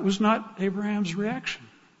 That was not Abraham's reaction.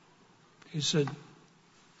 He said,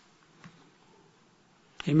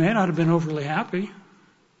 he may not have been overly happy,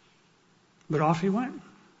 but off he went.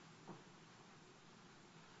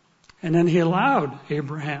 And then he allowed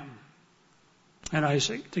Abraham and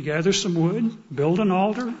Isaac to gather some wood, build an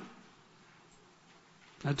altar.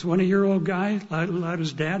 That 20-year-old guy allowed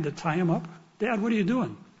his dad to tie him up. "Dad, what are you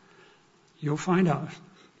doing?" "You'll find out."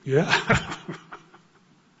 "Yeah."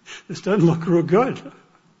 "This doesn't look real good."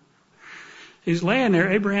 He's laying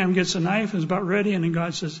there. Abraham gets a knife and is about ready, and then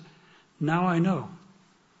God says, "Now I know.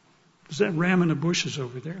 There's that ram in the bushes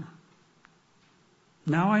over there.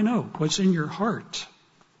 Now I know what's in your heart."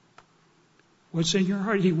 What's in your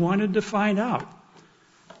heart? He wanted to find out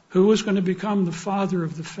who was going to become the father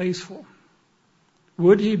of the faithful.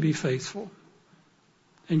 Would he be faithful?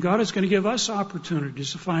 And God is going to give us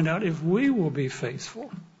opportunities to find out if we will be faithful.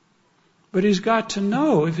 But He's got to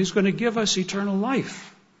know if He's going to give us eternal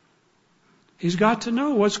life. He's got to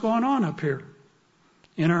know what's going on up here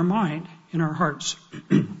in our mind, in our hearts.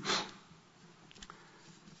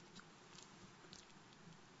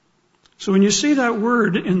 So when you see that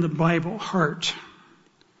word in the Bible, heart,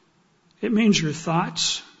 it means your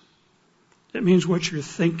thoughts. It means what you're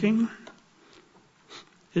thinking.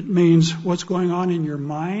 It means what's going on in your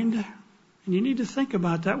mind. And you need to think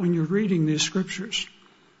about that when you're reading these scriptures.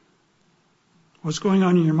 What's going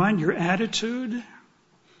on in your mind, your attitude.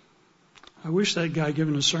 I wish that guy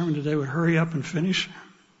giving a sermon today would hurry up and finish.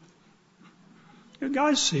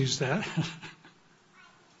 God sees that.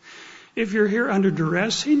 If you're here under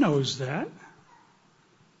duress, He knows that.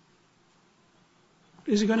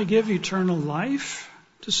 Is He going to give eternal life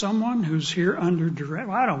to someone who's here under duress?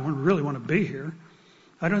 Well, I don't really want to be here.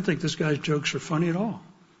 I don't think this guy's jokes are funny at all.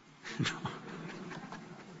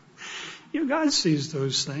 God sees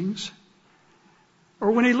those things.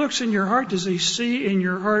 Or when He looks in your heart, does He see in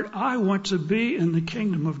your heart, I want to be in the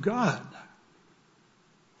kingdom of God?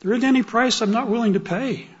 There isn't any price I'm not willing to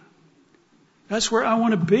pay. That's where I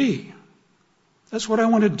want to be. That's what I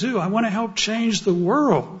want to do. I want to help change the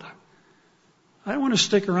world. I don't want to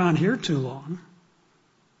stick around here too long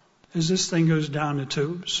as this thing goes down the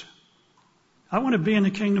tubes. I want to be in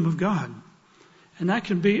the kingdom of God. And that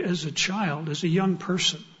can be as a child, as a young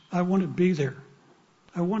person. I want to be there.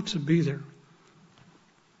 I want to be there.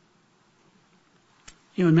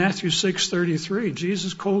 In Matthew 6:33,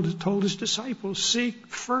 Jesus told His disciples, seek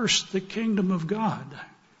first the kingdom of God.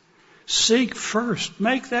 Seek first.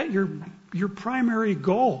 Make that your primary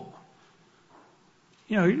goal.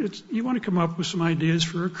 You want to come up with some ideas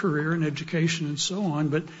for a career and education and so on,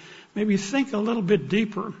 but maybe think a little bit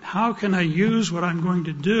deeper. How can I use what I'm going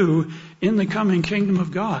to do in the coming kingdom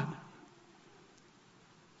of God?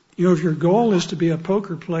 If your goal is to be a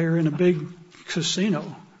poker player in a big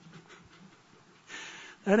casino,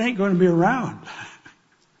 that ain't going to be around.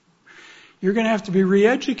 You're going to have to be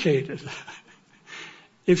re-educated.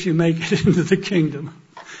 if you make it into the kingdom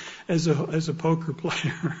as a poker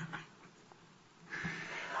player.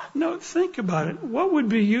 No, think about it. What would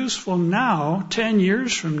be useful now, 10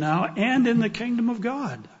 years from now, and in the kingdom of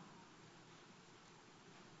God?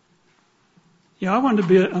 I wanted to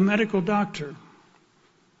be a medical doctor.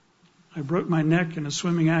 I broke my neck in a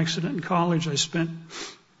swimming accident in college. I spent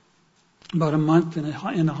about a month in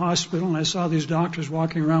the hospital, and I saw these doctors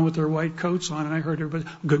walking around with their white coats on, and I heard everybody,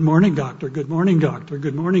 "Good morning, doctor, good morning, doctor,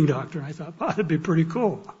 good morning, doctor." And I thought, wow, that'd be pretty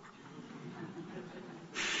cool.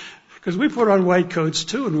 Because we put on white coats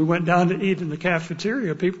too, and we went down to eat in the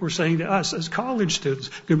cafeteria. People were saying to us as college students,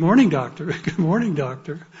 "Good morning, doctor, good morning,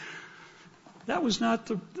 doctor." That's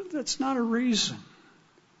not a reason.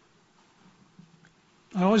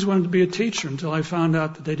 I always wanted to be a teacher until I found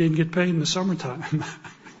out that they didn't get paid in the summertime.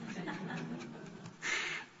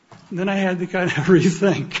 Then I had to kind of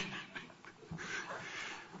rethink.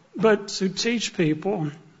 But to teach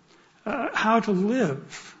people how to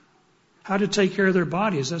live, how to take care of their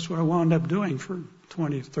bodies, that's what I wound up doing for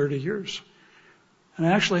 20, 30 years. And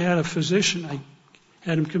I actually had a physician, I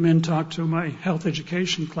had him come in and talk to my health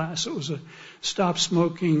education class. It was a stop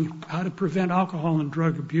smoking, how to prevent alcohol and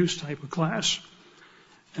drug abuse type of class.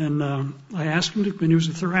 And I asked him to come in. He was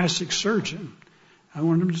a thoracic surgeon. I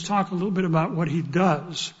wanted him to talk a little bit about what he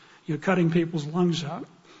does, cutting people's lungs out.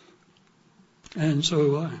 And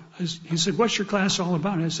so he said, "What's your class all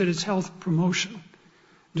about?" And I said, "It's health promotion,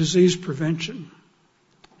 disease prevention."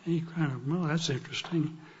 And he kind of, well, that's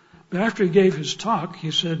interesting. But after he gave his talk,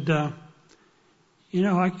 he said, I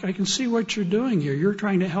can see what you're doing here. You're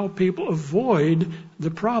trying to help people avoid the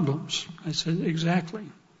problems. I said, "Exactly."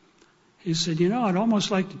 He said, "I'd almost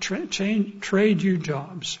like to trade you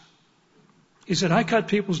jobs." He said, "I cut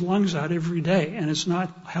people's lungs out every day, and it's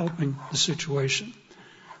not helping the situation."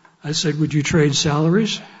 I said, "Would you trade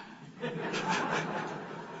salaries?"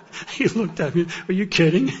 He looked at me, "Are you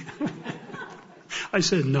kidding?" I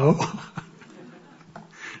said, "No."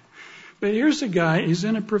 But here's a guy, he's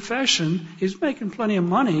in a profession, he's making plenty of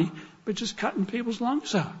money, but just cutting people's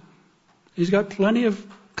lungs out. He's got plenty of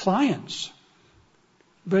clients.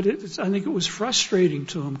 But I think it was frustrating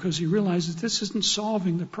to him because he realized that this isn't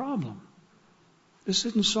solving the problem. This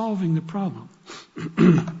isn't solving the problem.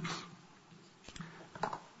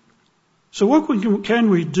 So what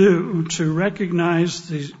can we do to recognize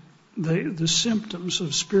the symptoms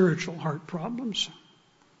of spiritual heart problems?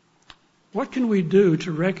 What can we do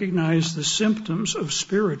to recognize the symptoms of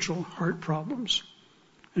spiritual heart problems?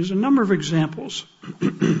 There's a number of examples.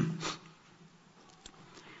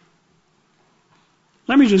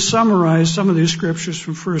 Let me just summarize some of these scriptures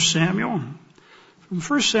from 1 Samuel. From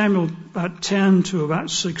 1 Samuel about 10 to about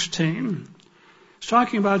 16. It's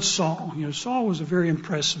talking about Saul. Saul was a very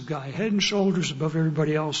impressive guy, head and shoulders above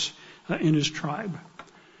everybody else in his tribe.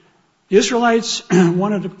 The Israelites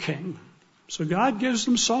wanted a king. So God gives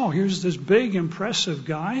them Saul. Here's this big, impressive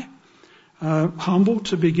guy, humble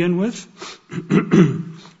to begin with.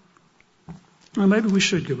 Well, maybe we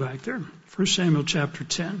should go back there. 1 Samuel chapter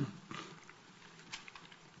 10.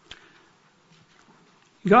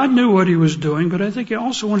 God knew what he was doing, but I think he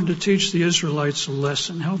also wanted to teach the Israelites a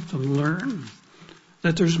lesson, help them learn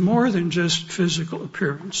that there's more than just physical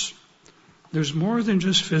appearance. There's more than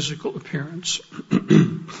just physical appearance.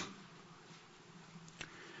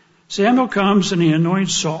 Samuel comes and he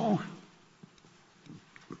anoints Saul.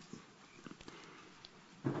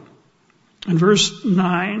 In verse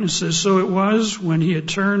 9 it says, "So it was when he had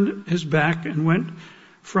turned his back and went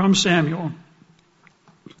from Samuel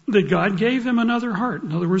that God gave him another heart."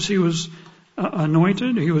 In other words, he was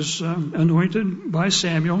anointed. He was anointed by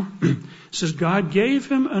Samuel. It says God gave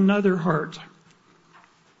him another heart.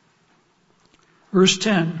 Verse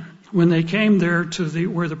 10, when they came there to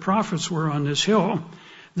where the prophets were on this hill,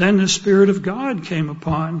 then the Spirit of God came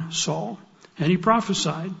upon Saul, and he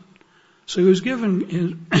prophesied. So he was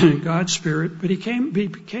given God's Spirit, but he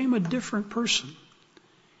became a different person.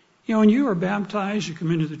 When you are baptized, you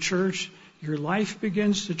come into the church, your life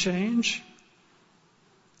begins to change.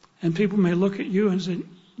 And people may look at you and say,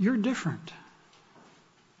 "You're different.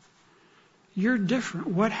 You're different.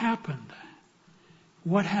 What happened?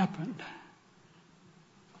 What happened?"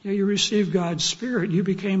 You received God's Spirit. You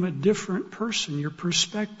became a different person. Your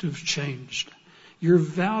perspective changed. Your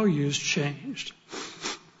values changed.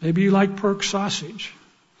 Maybe you like pork sausage,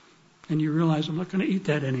 and you realize, "I'm not going to eat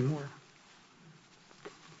that anymore."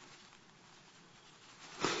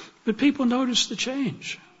 But people notice the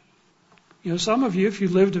change. Some of you, if you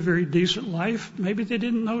lived a very decent life, maybe they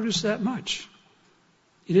didn't notice that much.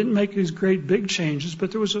 You didn't make these great big changes, but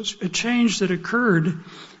there was a change that occurred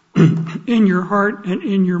in your heart and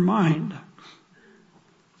in your mind.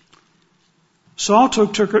 Saul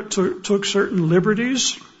took certain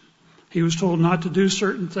liberties. He was told not to do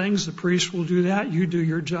certain things. The priest will do that. You do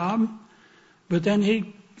your job. But then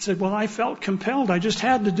he said, well, I felt compelled. I just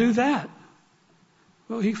had to do that.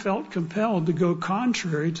 Well, he felt compelled to go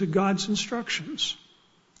contrary to God's instructions.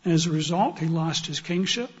 And as a result, he lost his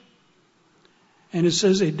kingship. And it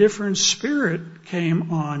says a different spirit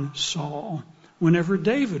came on Saul whenever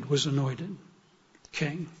David was anointed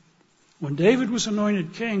king. When David was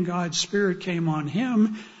anointed king, God's spirit came on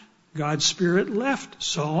him. God's spirit left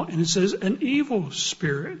Saul, and it says an evil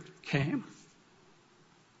spirit came.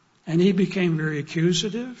 And he became very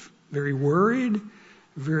accusative, very worried,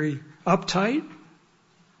 very uptight.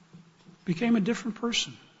 Became a different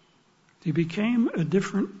person. He became a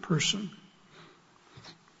different person.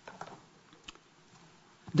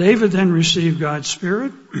 David then received God's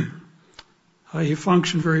spirit. He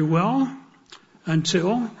functioned very well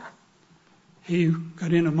until he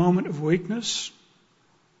got in a moment of weakness.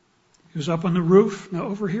 He was up on the roof. Now,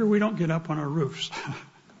 over here, we don't get up on our roofs.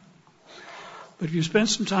 But if you spend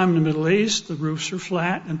some time in the Middle East, the roofs are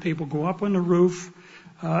flat, and people go up on the roof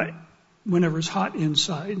whenever it's hot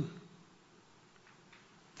inside.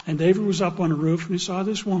 And David was up on the roof, and he saw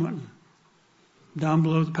this woman down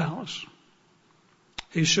below the palace.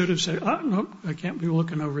 He should have said, nope, I can't be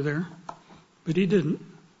looking over there. But he didn't.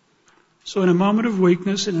 So in a moment of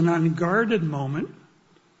weakness, in an unguarded moment,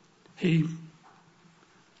 he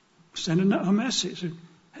sent a message.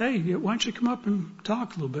 Hey, why don't you come up and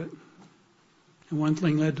talk a little bit? And one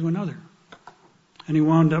thing led to another. And he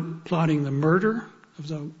wound up plotting the murder of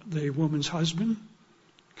the woman's husband,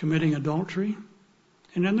 committing adultery.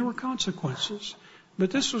 And then there were consequences.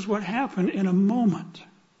 But this was what happened in a moment.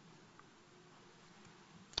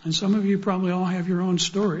 And some of you probably all have your own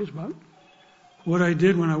stories about what I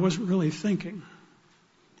did when I wasn't really thinking.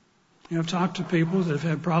 I've talked to people that have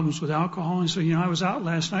had problems with alcohol and say, I was out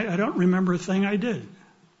last night. I don't remember a thing I did.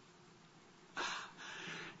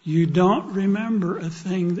 You don't remember a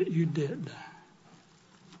thing that you did.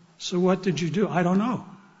 So what did you do? I don't know.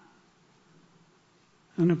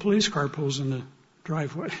 And a police car pulls in the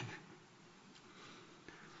driveway.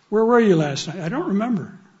 Where were you last night? I don't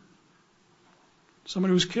remember.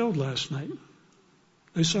 Somebody was killed last night.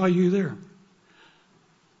 They saw you there.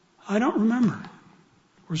 I don't remember.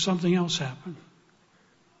 Or something else happened.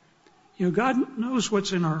 God knows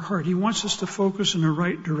what's in our heart. He wants us to focus in the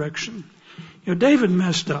right direction. David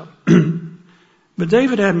messed up. But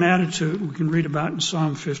David had an attitude we can read about in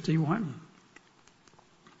Psalm 51.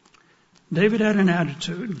 David had an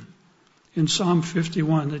attitude in Psalm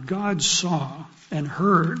 51 that God saw and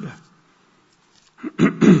heard.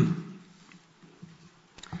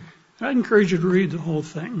 I'd encourage you to read the whole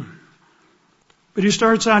thing. But he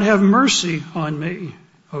starts out, have mercy on me,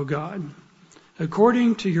 O God,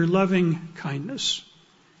 according to your loving kindness.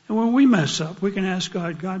 And when we mess up, we can ask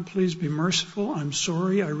God, God, please be merciful. I'm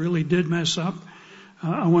sorry. I really did mess up.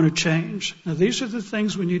 I want to change. Now, these are the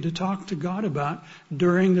things we need to talk to God about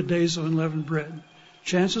during the days of unleavened bread.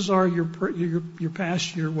 Chances are your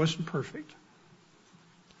past year wasn't perfect.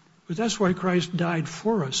 But that's why Christ died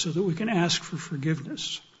for us, so that we can ask for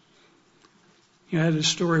forgiveness. I had this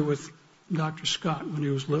story with Dr. Scott when he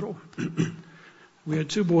was little. We had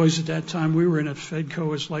two boys at that time. We were in a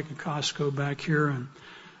Fedco. It's like a Costco back here. And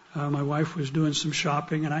my wife was doing some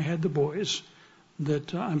shopping, and I had the boys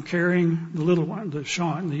that I'm carrying the little one, the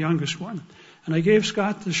Sean, the youngest one. And I gave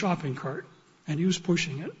Scott the shopping cart, and he was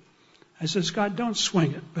pushing it. I said, Scott, don't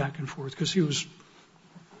swing it back and forth, because he was,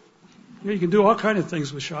 you can do all kinds of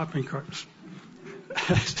things with shopping carts.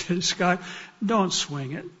 I said, Scott, don't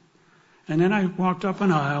swing it. And then I walked up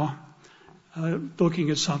an aisle,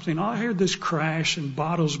 looking at something. I heard this crash and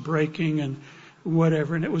bottles breaking and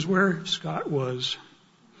whatever, and it was where Scott was.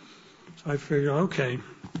 So I figured, okay.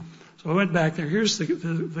 So I went back there. Here's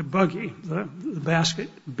the buggy, the basket,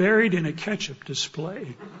 buried in a ketchup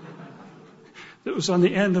display that was on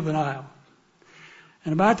the end of an aisle.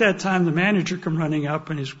 And about that time, the manager came running up,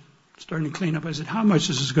 and he's starting to clean up. I said, how much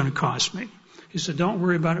is this going to cost me? He said, don't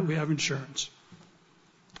worry about it. We have insurance.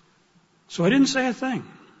 So I didn't say a thing.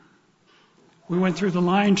 We went through the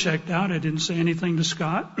line, checked out. I didn't say anything to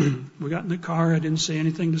Scott. We got in the car. I didn't say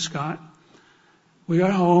anything to Scott. We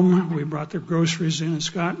got home. We brought the groceries in. And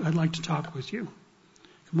Scott, I'd like to talk with you.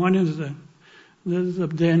 Come on into the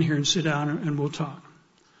den here and sit down, and we'll talk.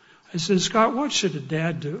 I said, Scott, what should a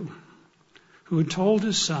dad do who had told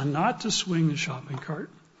his son not to swing the shopping cart?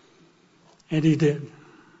 And he did.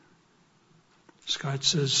 Scott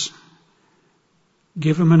says,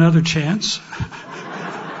 give him another chance.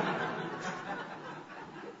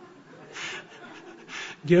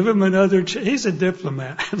 Give him another chance. He's a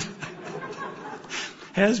diplomat.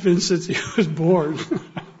 Has been since he was born.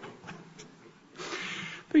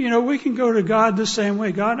 But we can go to God the same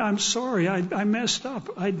way. God, I'm sorry. I messed up.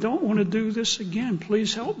 I don't want to do this again.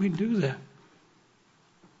 Please help me do that.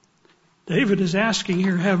 David is asking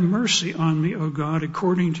here, have mercy on me, O God,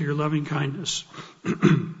 according to your loving kindness.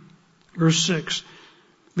 Verse 6,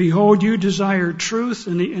 behold, you desire truth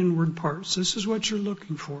in the inward parts. This is what you're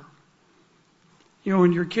looking for.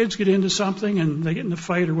 When your kids get into something and they get in a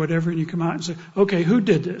fight or whatever, and you come out and say, okay, who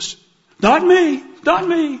did this? Not me. Not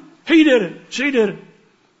me. He did it. She did it.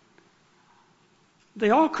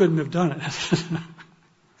 They all couldn't have done it.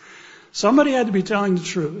 Somebody had to be telling the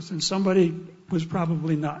truth, and somebody was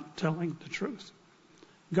probably not telling the truth.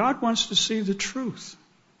 God wants to see the truth.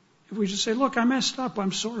 If we just say, look, I messed up,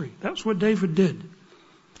 I'm sorry. That's what David did.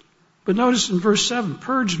 But notice in verse 7,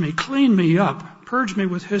 purge me, clean me up, purge me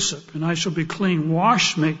with hyssop, and I shall be clean.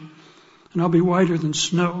 Wash me, and I'll be whiter than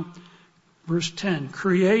snow. Verse 10,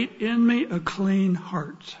 create in me a clean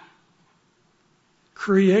heart.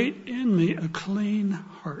 Create in me a clean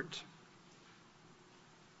heart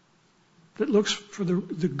that looks for the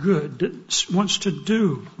good, that wants to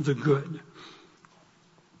do the good.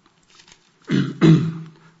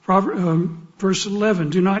 Verse 11,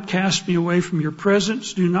 do not cast me away from your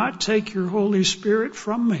presence. Do not take your Holy Spirit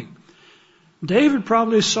from me. David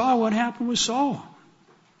probably saw what happened with Saul.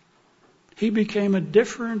 He became a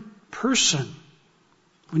different person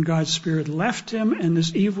when God's Spirit left him and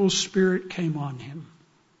this evil spirit came on him.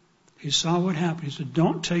 He saw what happened. He said,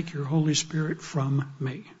 don't take your Holy Spirit from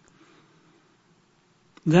me.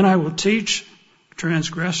 Then I will teach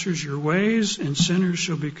transgressors your ways, and sinners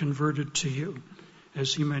shall be converted to you,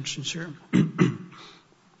 as he mentions here.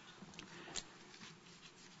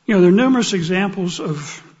 There are numerous examples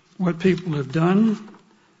of what people have done,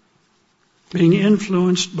 being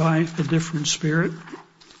influenced by a different spirit.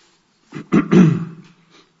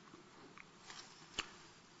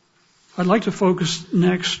 I'd like to focus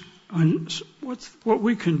next on what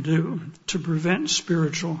we can do to prevent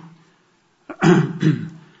spiritual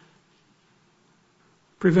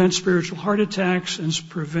heart attacks and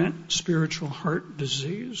prevent spiritual heart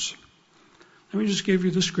disease. Let me just give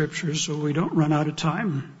you the scriptures so we don't run out of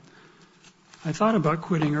time. I thought about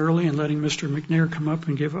quitting early and letting Mr. McNair come up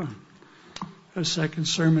and give a second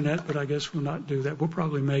sermonette, but I guess we'll not do that. We'll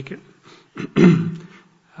probably make it.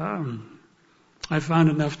 I found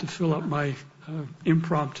enough to fill up my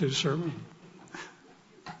impromptu sermon.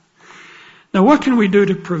 Now, what can we do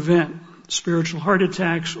to prevent spiritual heart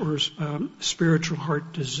attacks or spiritual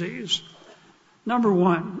heart disease? Number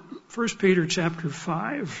one, 1 Peter chapter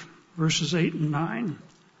 5, verses 8 and 9.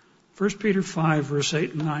 1 Peter 5, verse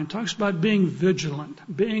 8 and 9 talks about being vigilant,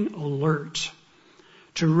 being alert,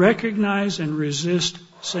 to recognize and resist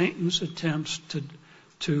Satan's attempts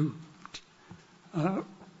to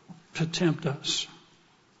tempt us.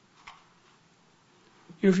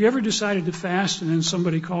 Have you ever decided to fast and then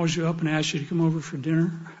somebody calls you up and asks you to come over for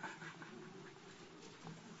dinner?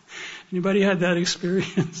 Anybody had that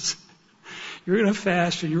experience? You're going to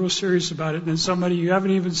fast and you're real serious about it, and then somebody you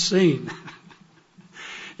haven't even seen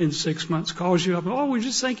in 6 months calls you up, oh, we're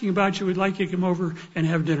just thinking about you, we'd like you to come over and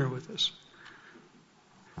have dinner with us.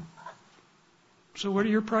 So what are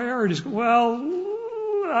your priorities? Well,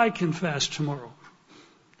 I can fast tomorrow.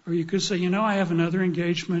 Or you could say, I have another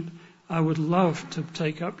engagement. I would love to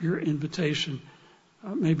take up your invitation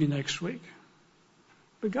maybe next week.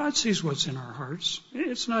 But God sees what's in our hearts.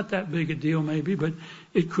 It's not that big a deal maybe, but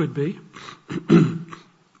it could be.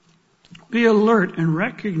 Be alert and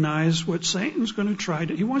recognize what Satan's going to try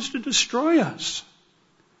to. He wants to destroy us.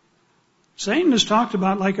 Satan is talked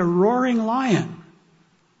about like a roaring lion.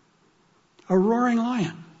 A roaring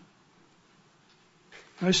lion.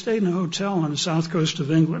 I stayed in a hotel on the south coast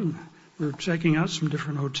of England. We were checking out some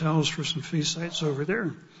different hotels for some feast sites over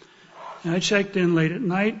there. And I checked in late at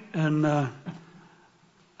night, and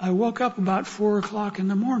I woke up about 4 o'clock in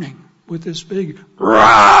the morning with this big roar,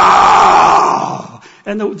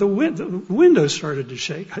 and the windows started to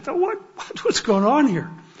shake. I thought, what's going on here?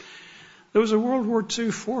 There was a World War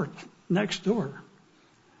II fort next door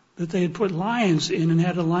that they had put lions in and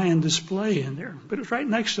had a lion display in there, but it was right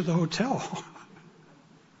next to the hotel.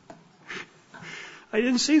 I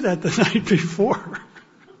didn't see that the night before.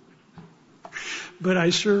 But I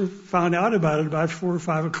sure found out about it about 4 or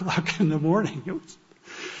 5 o'clock in the morning.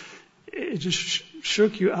 It just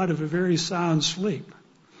shook you out of a very sound sleep.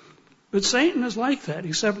 But Satan is like that,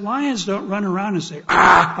 except lions don't run around and say,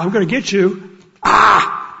 I'm going to get you.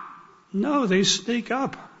 No, they sneak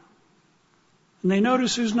up. And they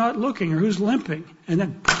notice who's not looking or who's limping. And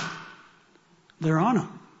then they're on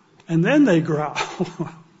them. And then they growl.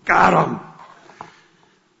 Got them.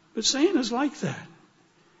 But Satan is like that.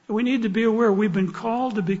 And we need to be aware we've been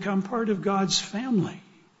called to become part of God's family.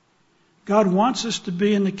 God wants us to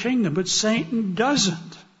be in the kingdom, but Satan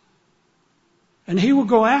doesn't. And he will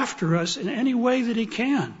go after us in any way that he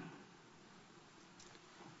can.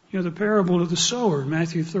 You know, the parable of the sower,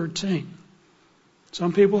 Matthew 13.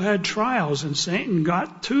 Some people had trials, and Satan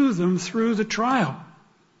got to them through the trial.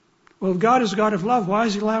 Well, if God is a God of love, why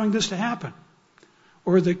is he allowing this to happen?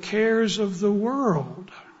 Or the cares of the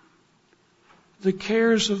world. The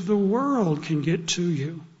cares of the world can get to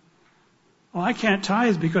you. Well, I can't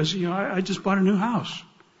tithe because, I just bought a new house.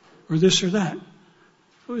 Or this or that.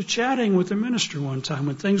 I was chatting with a minister one time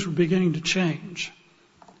when things were beginning to change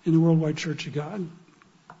in the Worldwide Church of God.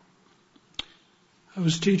 I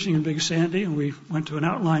was teaching in Big Sandy, and we went to an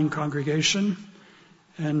outlying congregation.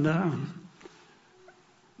 And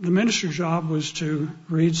the minister's job was to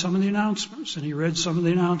read some of the announcements. And he read some of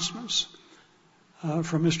the announcements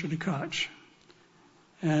from Mr. DeKoch.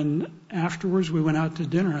 And afterwards, we went out to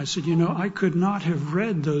dinner. I said, I could not have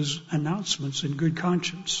read those announcements in good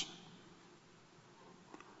conscience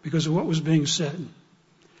because of what was being said.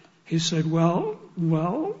 He said, well,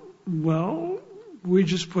 we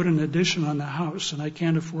just put an addition on the house, and I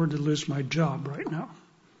can't afford to lose my job right now.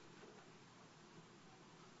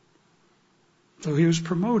 So he was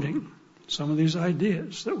promoting some of these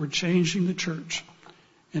ideas that were changing the church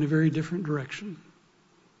in a very different direction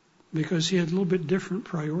because he had a little bit different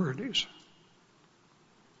priorities.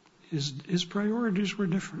 His priorities were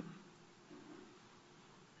different.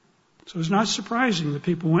 So it's not surprising that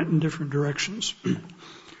people went in different directions.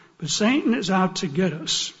 But Satan is out to get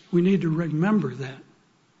us. We need to remember that.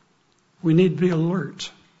 We need to be alert.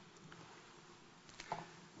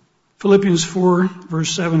 Philippians 4,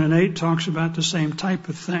 verse 7 and 8 talks about the same type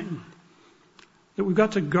of thing. That we've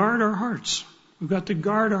got to guard our hearts. We've got to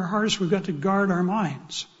guard our hearts. We've got to guard our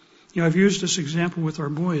minds. I've used this example with our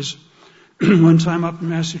boys one time up in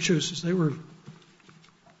Massachusetts. They were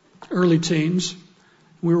early teens.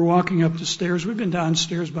 We were walking up the stairs. We'd been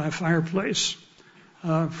downstairs by a fireplace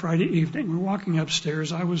Friday evening. We're walking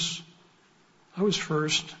upstairs. I was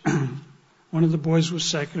first. One of the boys was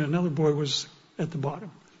second. Another boy was at the bottom.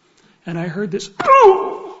 And I heard this,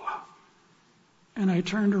 oh! And I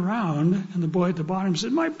turned around, and the boy at the bottom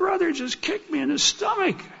said, my brother just kicked me in the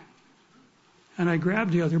stomach. And I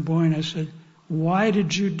grabbed the other boy and I said, why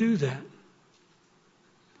did you do that?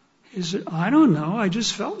 He said, I don't know. I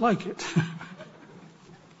just felt like it.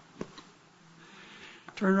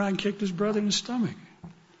 Turned around and kicked his brother in the stomach.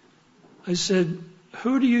 I said,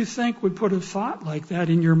 who do you think would put a thought like that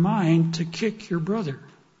in your mind to kick your brother?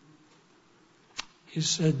 He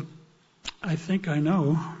said, I think I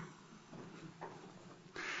know.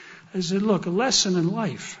 I said, look, a lesson in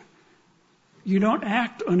life. You don't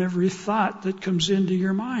act on every thought that comes into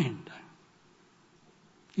your mind.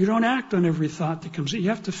 You don't act on every thought that comes in. You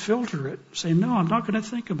have to filter it. Say, no, I'm not going to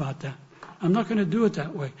think about that. I'm not going to do it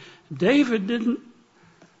that way. David didn't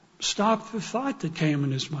stop the thought that came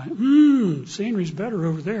in his mind. Scenery's better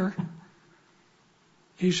over there.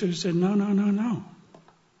 He should have said, no.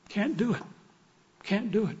 Can't do it.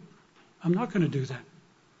 Can't do it. I'm not going to do that.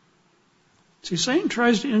 See, Satan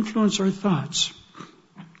tries to influence our thoughts.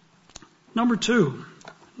 Number 2,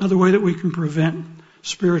 another way that we can prevent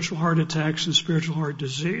spiritual heart attacks and spiritual heart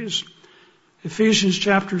disease. Ephesians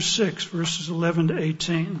chapter 6, verses 11 to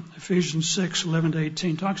 18. Ephesians 6, 11 to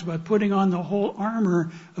 18 talks about putting on the whole armor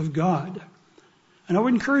of God. And I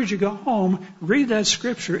would encourage you to go home, read that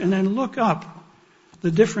scripture, and then look up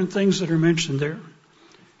the different things that are mentioned there.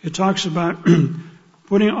 It talks about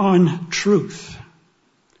putting on truth.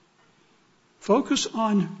 Focus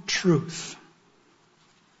on truth.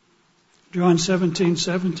 John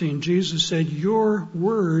 17:17, Jesus said, your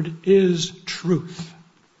word is truth.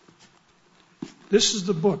 This is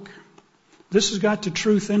the book. This has got the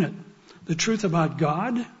truth in it. The truth about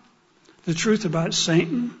God, the truth about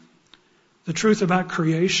Satan, the truth about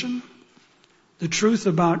creation, the truth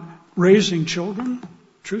about raising children,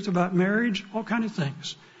 truth about marriage, all kinds of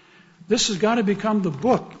things. This has got to become the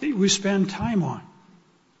book that we spend time on.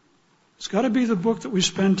 It's got to be the book that we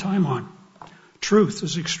spend time on. Truth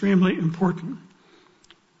is extremely important.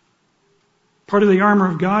 Part of the armor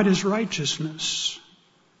of God is righteousness.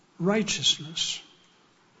 Righteousness.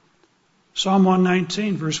 Psalm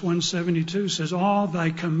 119, verse 172 says, all thy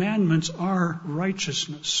commandments are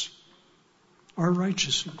righteousness. Are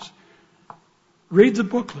righteousness. Read the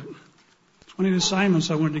booklet. It's one of the assignments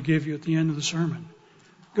I wanted to give you at the end of the sermon.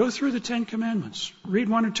 Go through the 10 Commandments. Read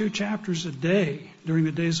 1 or 2 chapters a day during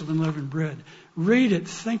the days of unleavened bread. Read it,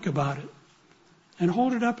 think about it, and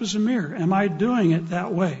hold it up as a mirror. Am I doing it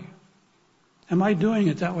that way? Am I doing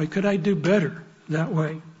it that way? Could I do better that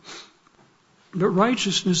way? But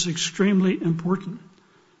righteousness is extremely important.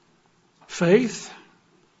 Faith,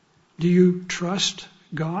 do you trust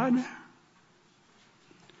God?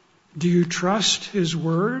 Do you trust His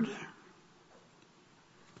Word?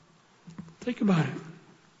 Think about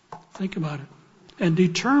it. Think about it. And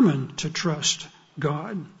determined to trust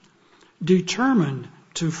God. Determined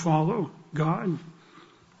to follow God.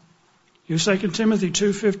 2 Timothy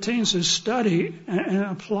 2:15 says, study and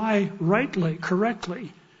apply rightly,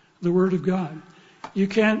 correctly, the Word of God. You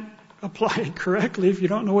can't apply it correctly if you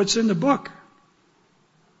don't know what's in the book.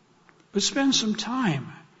 But spend some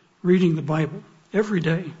time reading the Bible every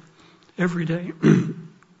day. Every day.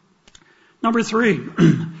 Number 3,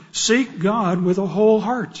 seek God with a whole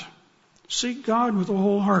heart. Seek God with a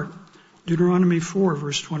whole heart. Deuteronomy 4,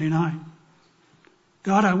 verse 29.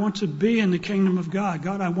 God, I want to be in the kingdom of God.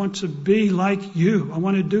 God, I want to be like you. I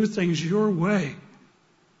want to do things your way.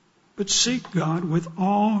 But seek God with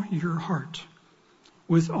all your heart.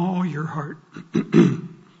 With all your heart.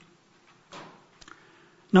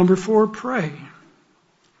 Number 4, pray.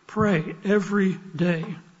 Pray every day.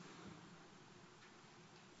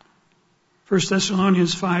 1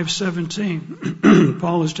 Thessalonians 5:17.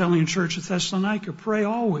 Paul is telling the church of Thessalonica, pray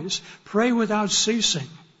always. Pray without ceasing.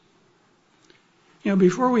 You know,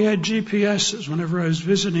 before we had GPSs, whenever I was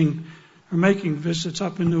visiting or making visits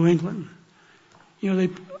up in New England, you know,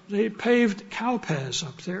 they paved cow paths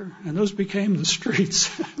up there, and those became the streets.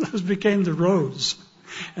 Those became the roads.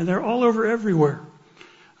 And they're all over everywhere.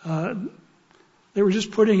 They were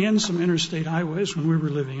just putting in some interstate highways when we were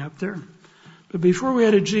living up there. But before we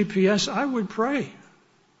had a GPS, I would pray,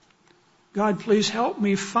 God, please help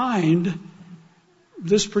me find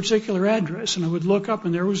this particular address. And I would look up,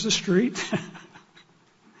 and there was the street.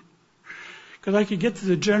 Because I could get to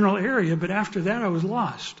the general area, but after that I was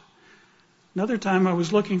lost. Another time I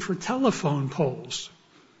was looking for telephone poles.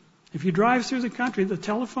 If you drive through the country, the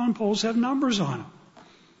telephone poles have numbers on them.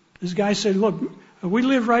 This guy said, look, we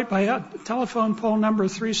live right by telephone pole number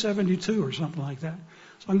 372 or something like that.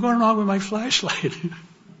 So I'm going along with my flashlight.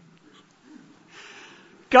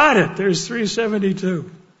 Got it, there's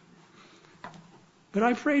 372. But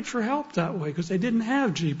I prayed for help that way because they didn't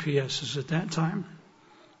have GPSs at that time.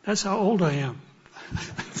 That's how old I am.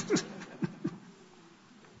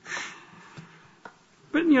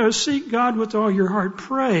 But, you know, seek God with all your heart.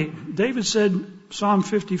 Pray. David said, Psalm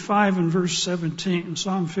 55 and verse 17.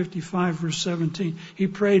 Psalm 55, verse 17. He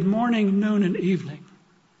prayed morning, noon, and evening.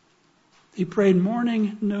 He prayed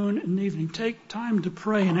morning, noon, and evening. Take time to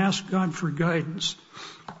pray and ask God for guidance.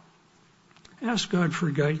 Ask God for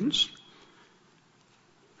guidance.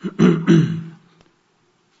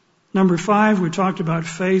 Number 5, we talked about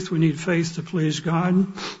faith. We need faith to please God.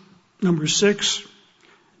 Number 6,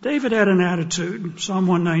 David had an attitude. Psalm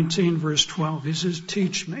 119, verse 12. He says,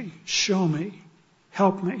 teach me, show me,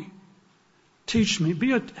 help me, teach me.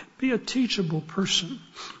 Be a teachable person.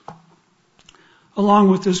 Along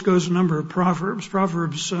with this goes a number of Proverbs.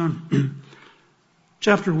 Proverbs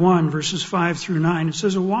chapter 1, verses 5 through 9. It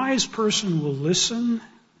says, a wise person will listen,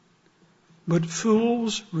 but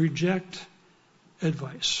fools reject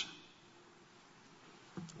advice.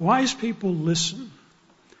 Wise people listen.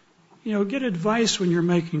 You know, get advice when you're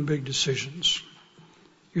making big decisions.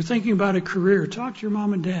 You're thinking about a career. Talk to your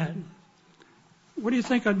mom and dad. What do you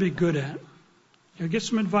think I'd be good at? You know, get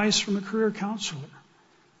some advice from a career counselor.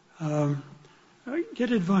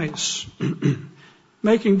 Get advice.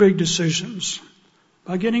 Making big decisions.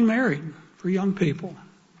 By getting married for young people.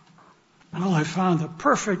 Well, I found the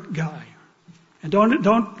perfect guy. And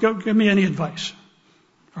don't give me any advice.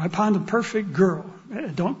 Or I found the perfect girl.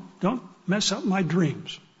 Don't mess up my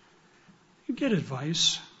dreams. You get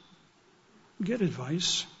advice. Get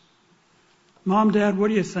advice. Mom, Dad, what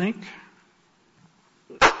do you think?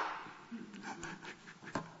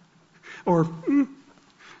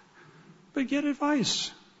 But get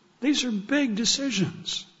advice. These are big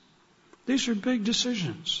decisions. These are big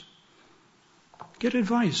decisions. Get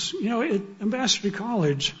advice. You know, at Ambassador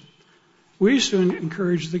College, we used to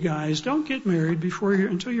encourage the guys, don't get married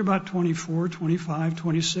until you're about 24, 25,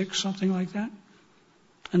 26, something like that.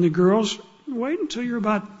 And the girls, wait until you're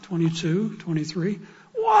about 22, 23.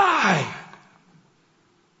 Why?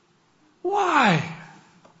 Why?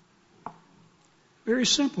 Very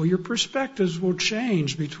simple. Your perspectives will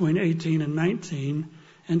change between 18 and 19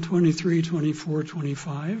 and 23, 24,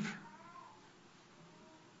 25.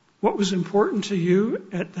 What was important to you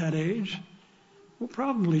at that age will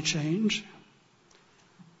probably change.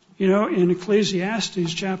 You know, in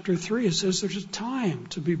Ecclesiastes chapter 3, it says there's a time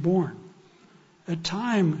to be born, a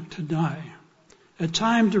time to die, a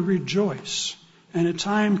time to rejoice, and a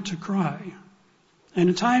time to cry, and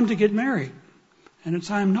a time to get married, and a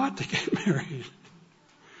time not to get married.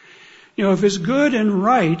 You know, if it's good and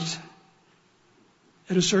right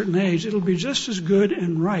at a certain age, it'll be just as good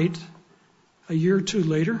and right a year or two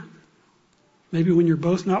later. Maybe when you're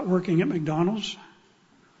both not working at McDonald's.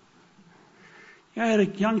 I had a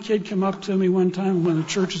young kid come up to me one time in one of the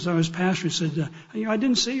churches I was pastoring. He said, I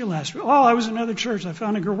didn't see you last week. Oh, I was in another church. I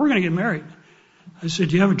found a girl. We're going to get married. I said,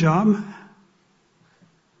 do you have a job?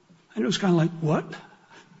 And it was kind of like, what?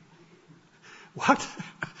 What?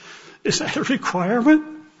 Is that a requirement?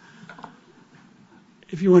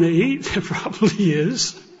 If you want to eat, it probably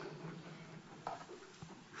is.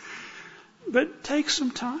 But take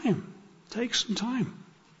some time. Take some time.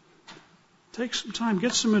 Take some time.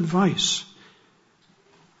 Get some advice.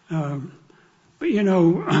 But you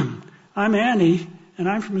know, I'm Annie, and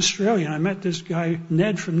I'm from Australia, and I met this guy,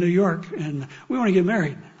 Ned, from New York, and we want to get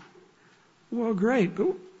married. Well, great, but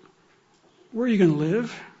where are you going to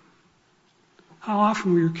live? How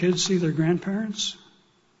often will your kids see their grandparents?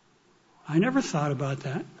 I never thought about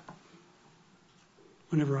that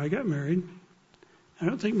whenever I got married. I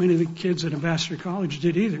don't think many of the kids at Ambassador College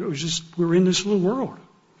did either. It was just, we're in this little world.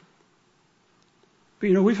 But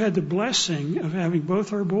you know, we've had the blessing of having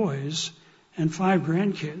both our boys and 5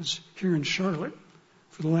 grandkids here in Charlotte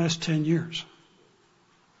for the last 10 years.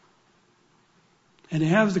 And to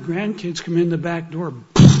have the grandkids come in the back door,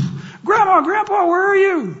 Grandma, Grandpa, where are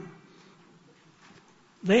you?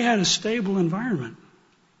 They had a stable environment.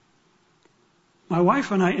 My wife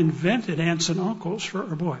and I invented aunts and uncles for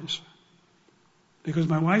our boys. Because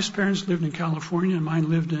my wife's parents lived in California and mine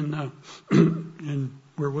lived in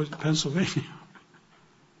where was it, Pennsylvania.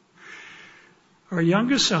 Our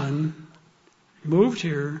youngest son moved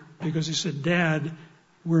here because he said, Dad,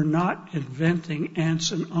 we're not inventing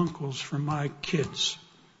aunts and uncles for my kids.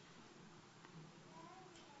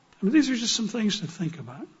 I mean, these are just some things to think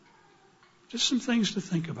about. Just some things to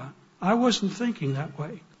think about. I wasn't thinking that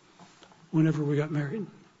way whenever we got married.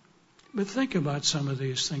 But think about some of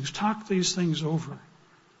these things. Talk these things over.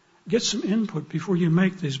 Get some input before you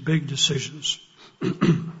make these big decisions.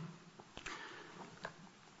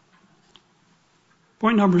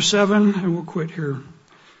 Point number 7, and we'll quit here.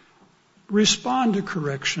 Respond to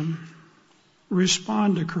correction.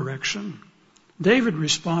 Respond to correction. David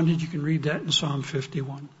responded. You can read that in Psalm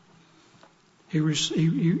 51. He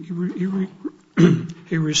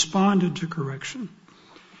responded to correction.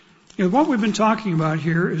 You know, what we've been talking about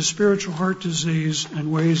here is spiritual heart disease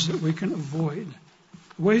and ways that we can avoid,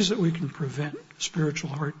 ways that we can prevent spiritual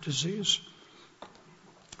heart disease.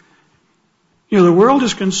 You know, the world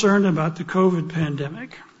is concerned about the COVID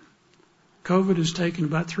pandemic. COVID has taken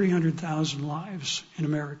about 300,000 lives in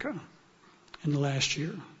America in the last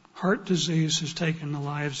year. Heart disease has taken the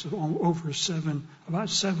lives of about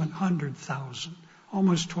 700,000,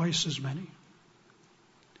 almost twice as many.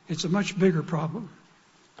 It's a much bigger problem.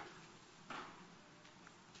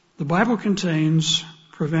 The Bible contains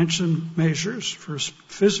prevention measures for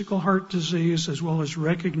physical heart disease as well as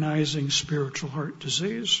recognizing spiritual heart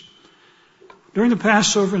disease. During the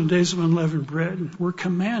Passover and days of unleavened bread, we're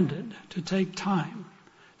commanded to take time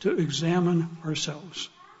to examine ourselves,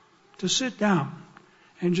 to sit down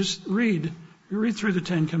and just read through the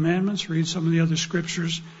 10 Commandments, read some of the other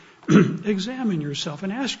scriptures, examine yourself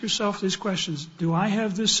and ask yourself these questions. Do I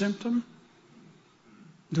have this symptom?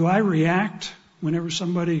 Do I react whenever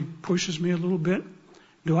somebody pushes me a little bit?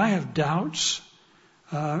 Do I have doubts?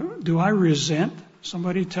 Do I resent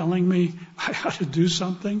somebody telling me I ought to do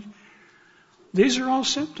something? These are all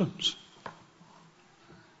symptoms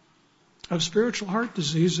of spiritual heart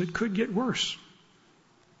disease that could get worse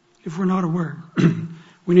if we're not aware.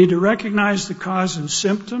 We need to recognize the cause and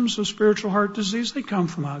symptoms of spiritual heart disease. They come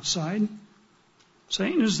from outside.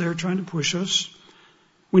 Satan is there trying to push us.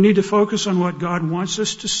 We need to focus on what God wants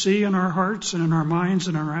us to see in our hearts and in our minds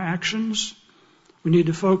and in our actions. We need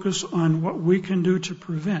to focus on what we can do to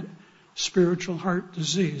prevent spiritual heart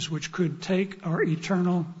disease, which could take our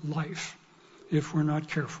eternal life if we're not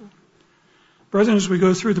careful. Brethren, as we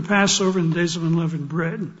go through the Passover and the days of unleavened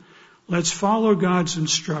bread, let's follow God's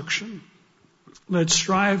instruction. Let's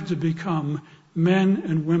strive to become men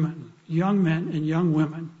and women, young men and young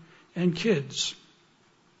women, and kids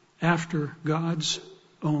after God's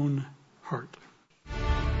own heart.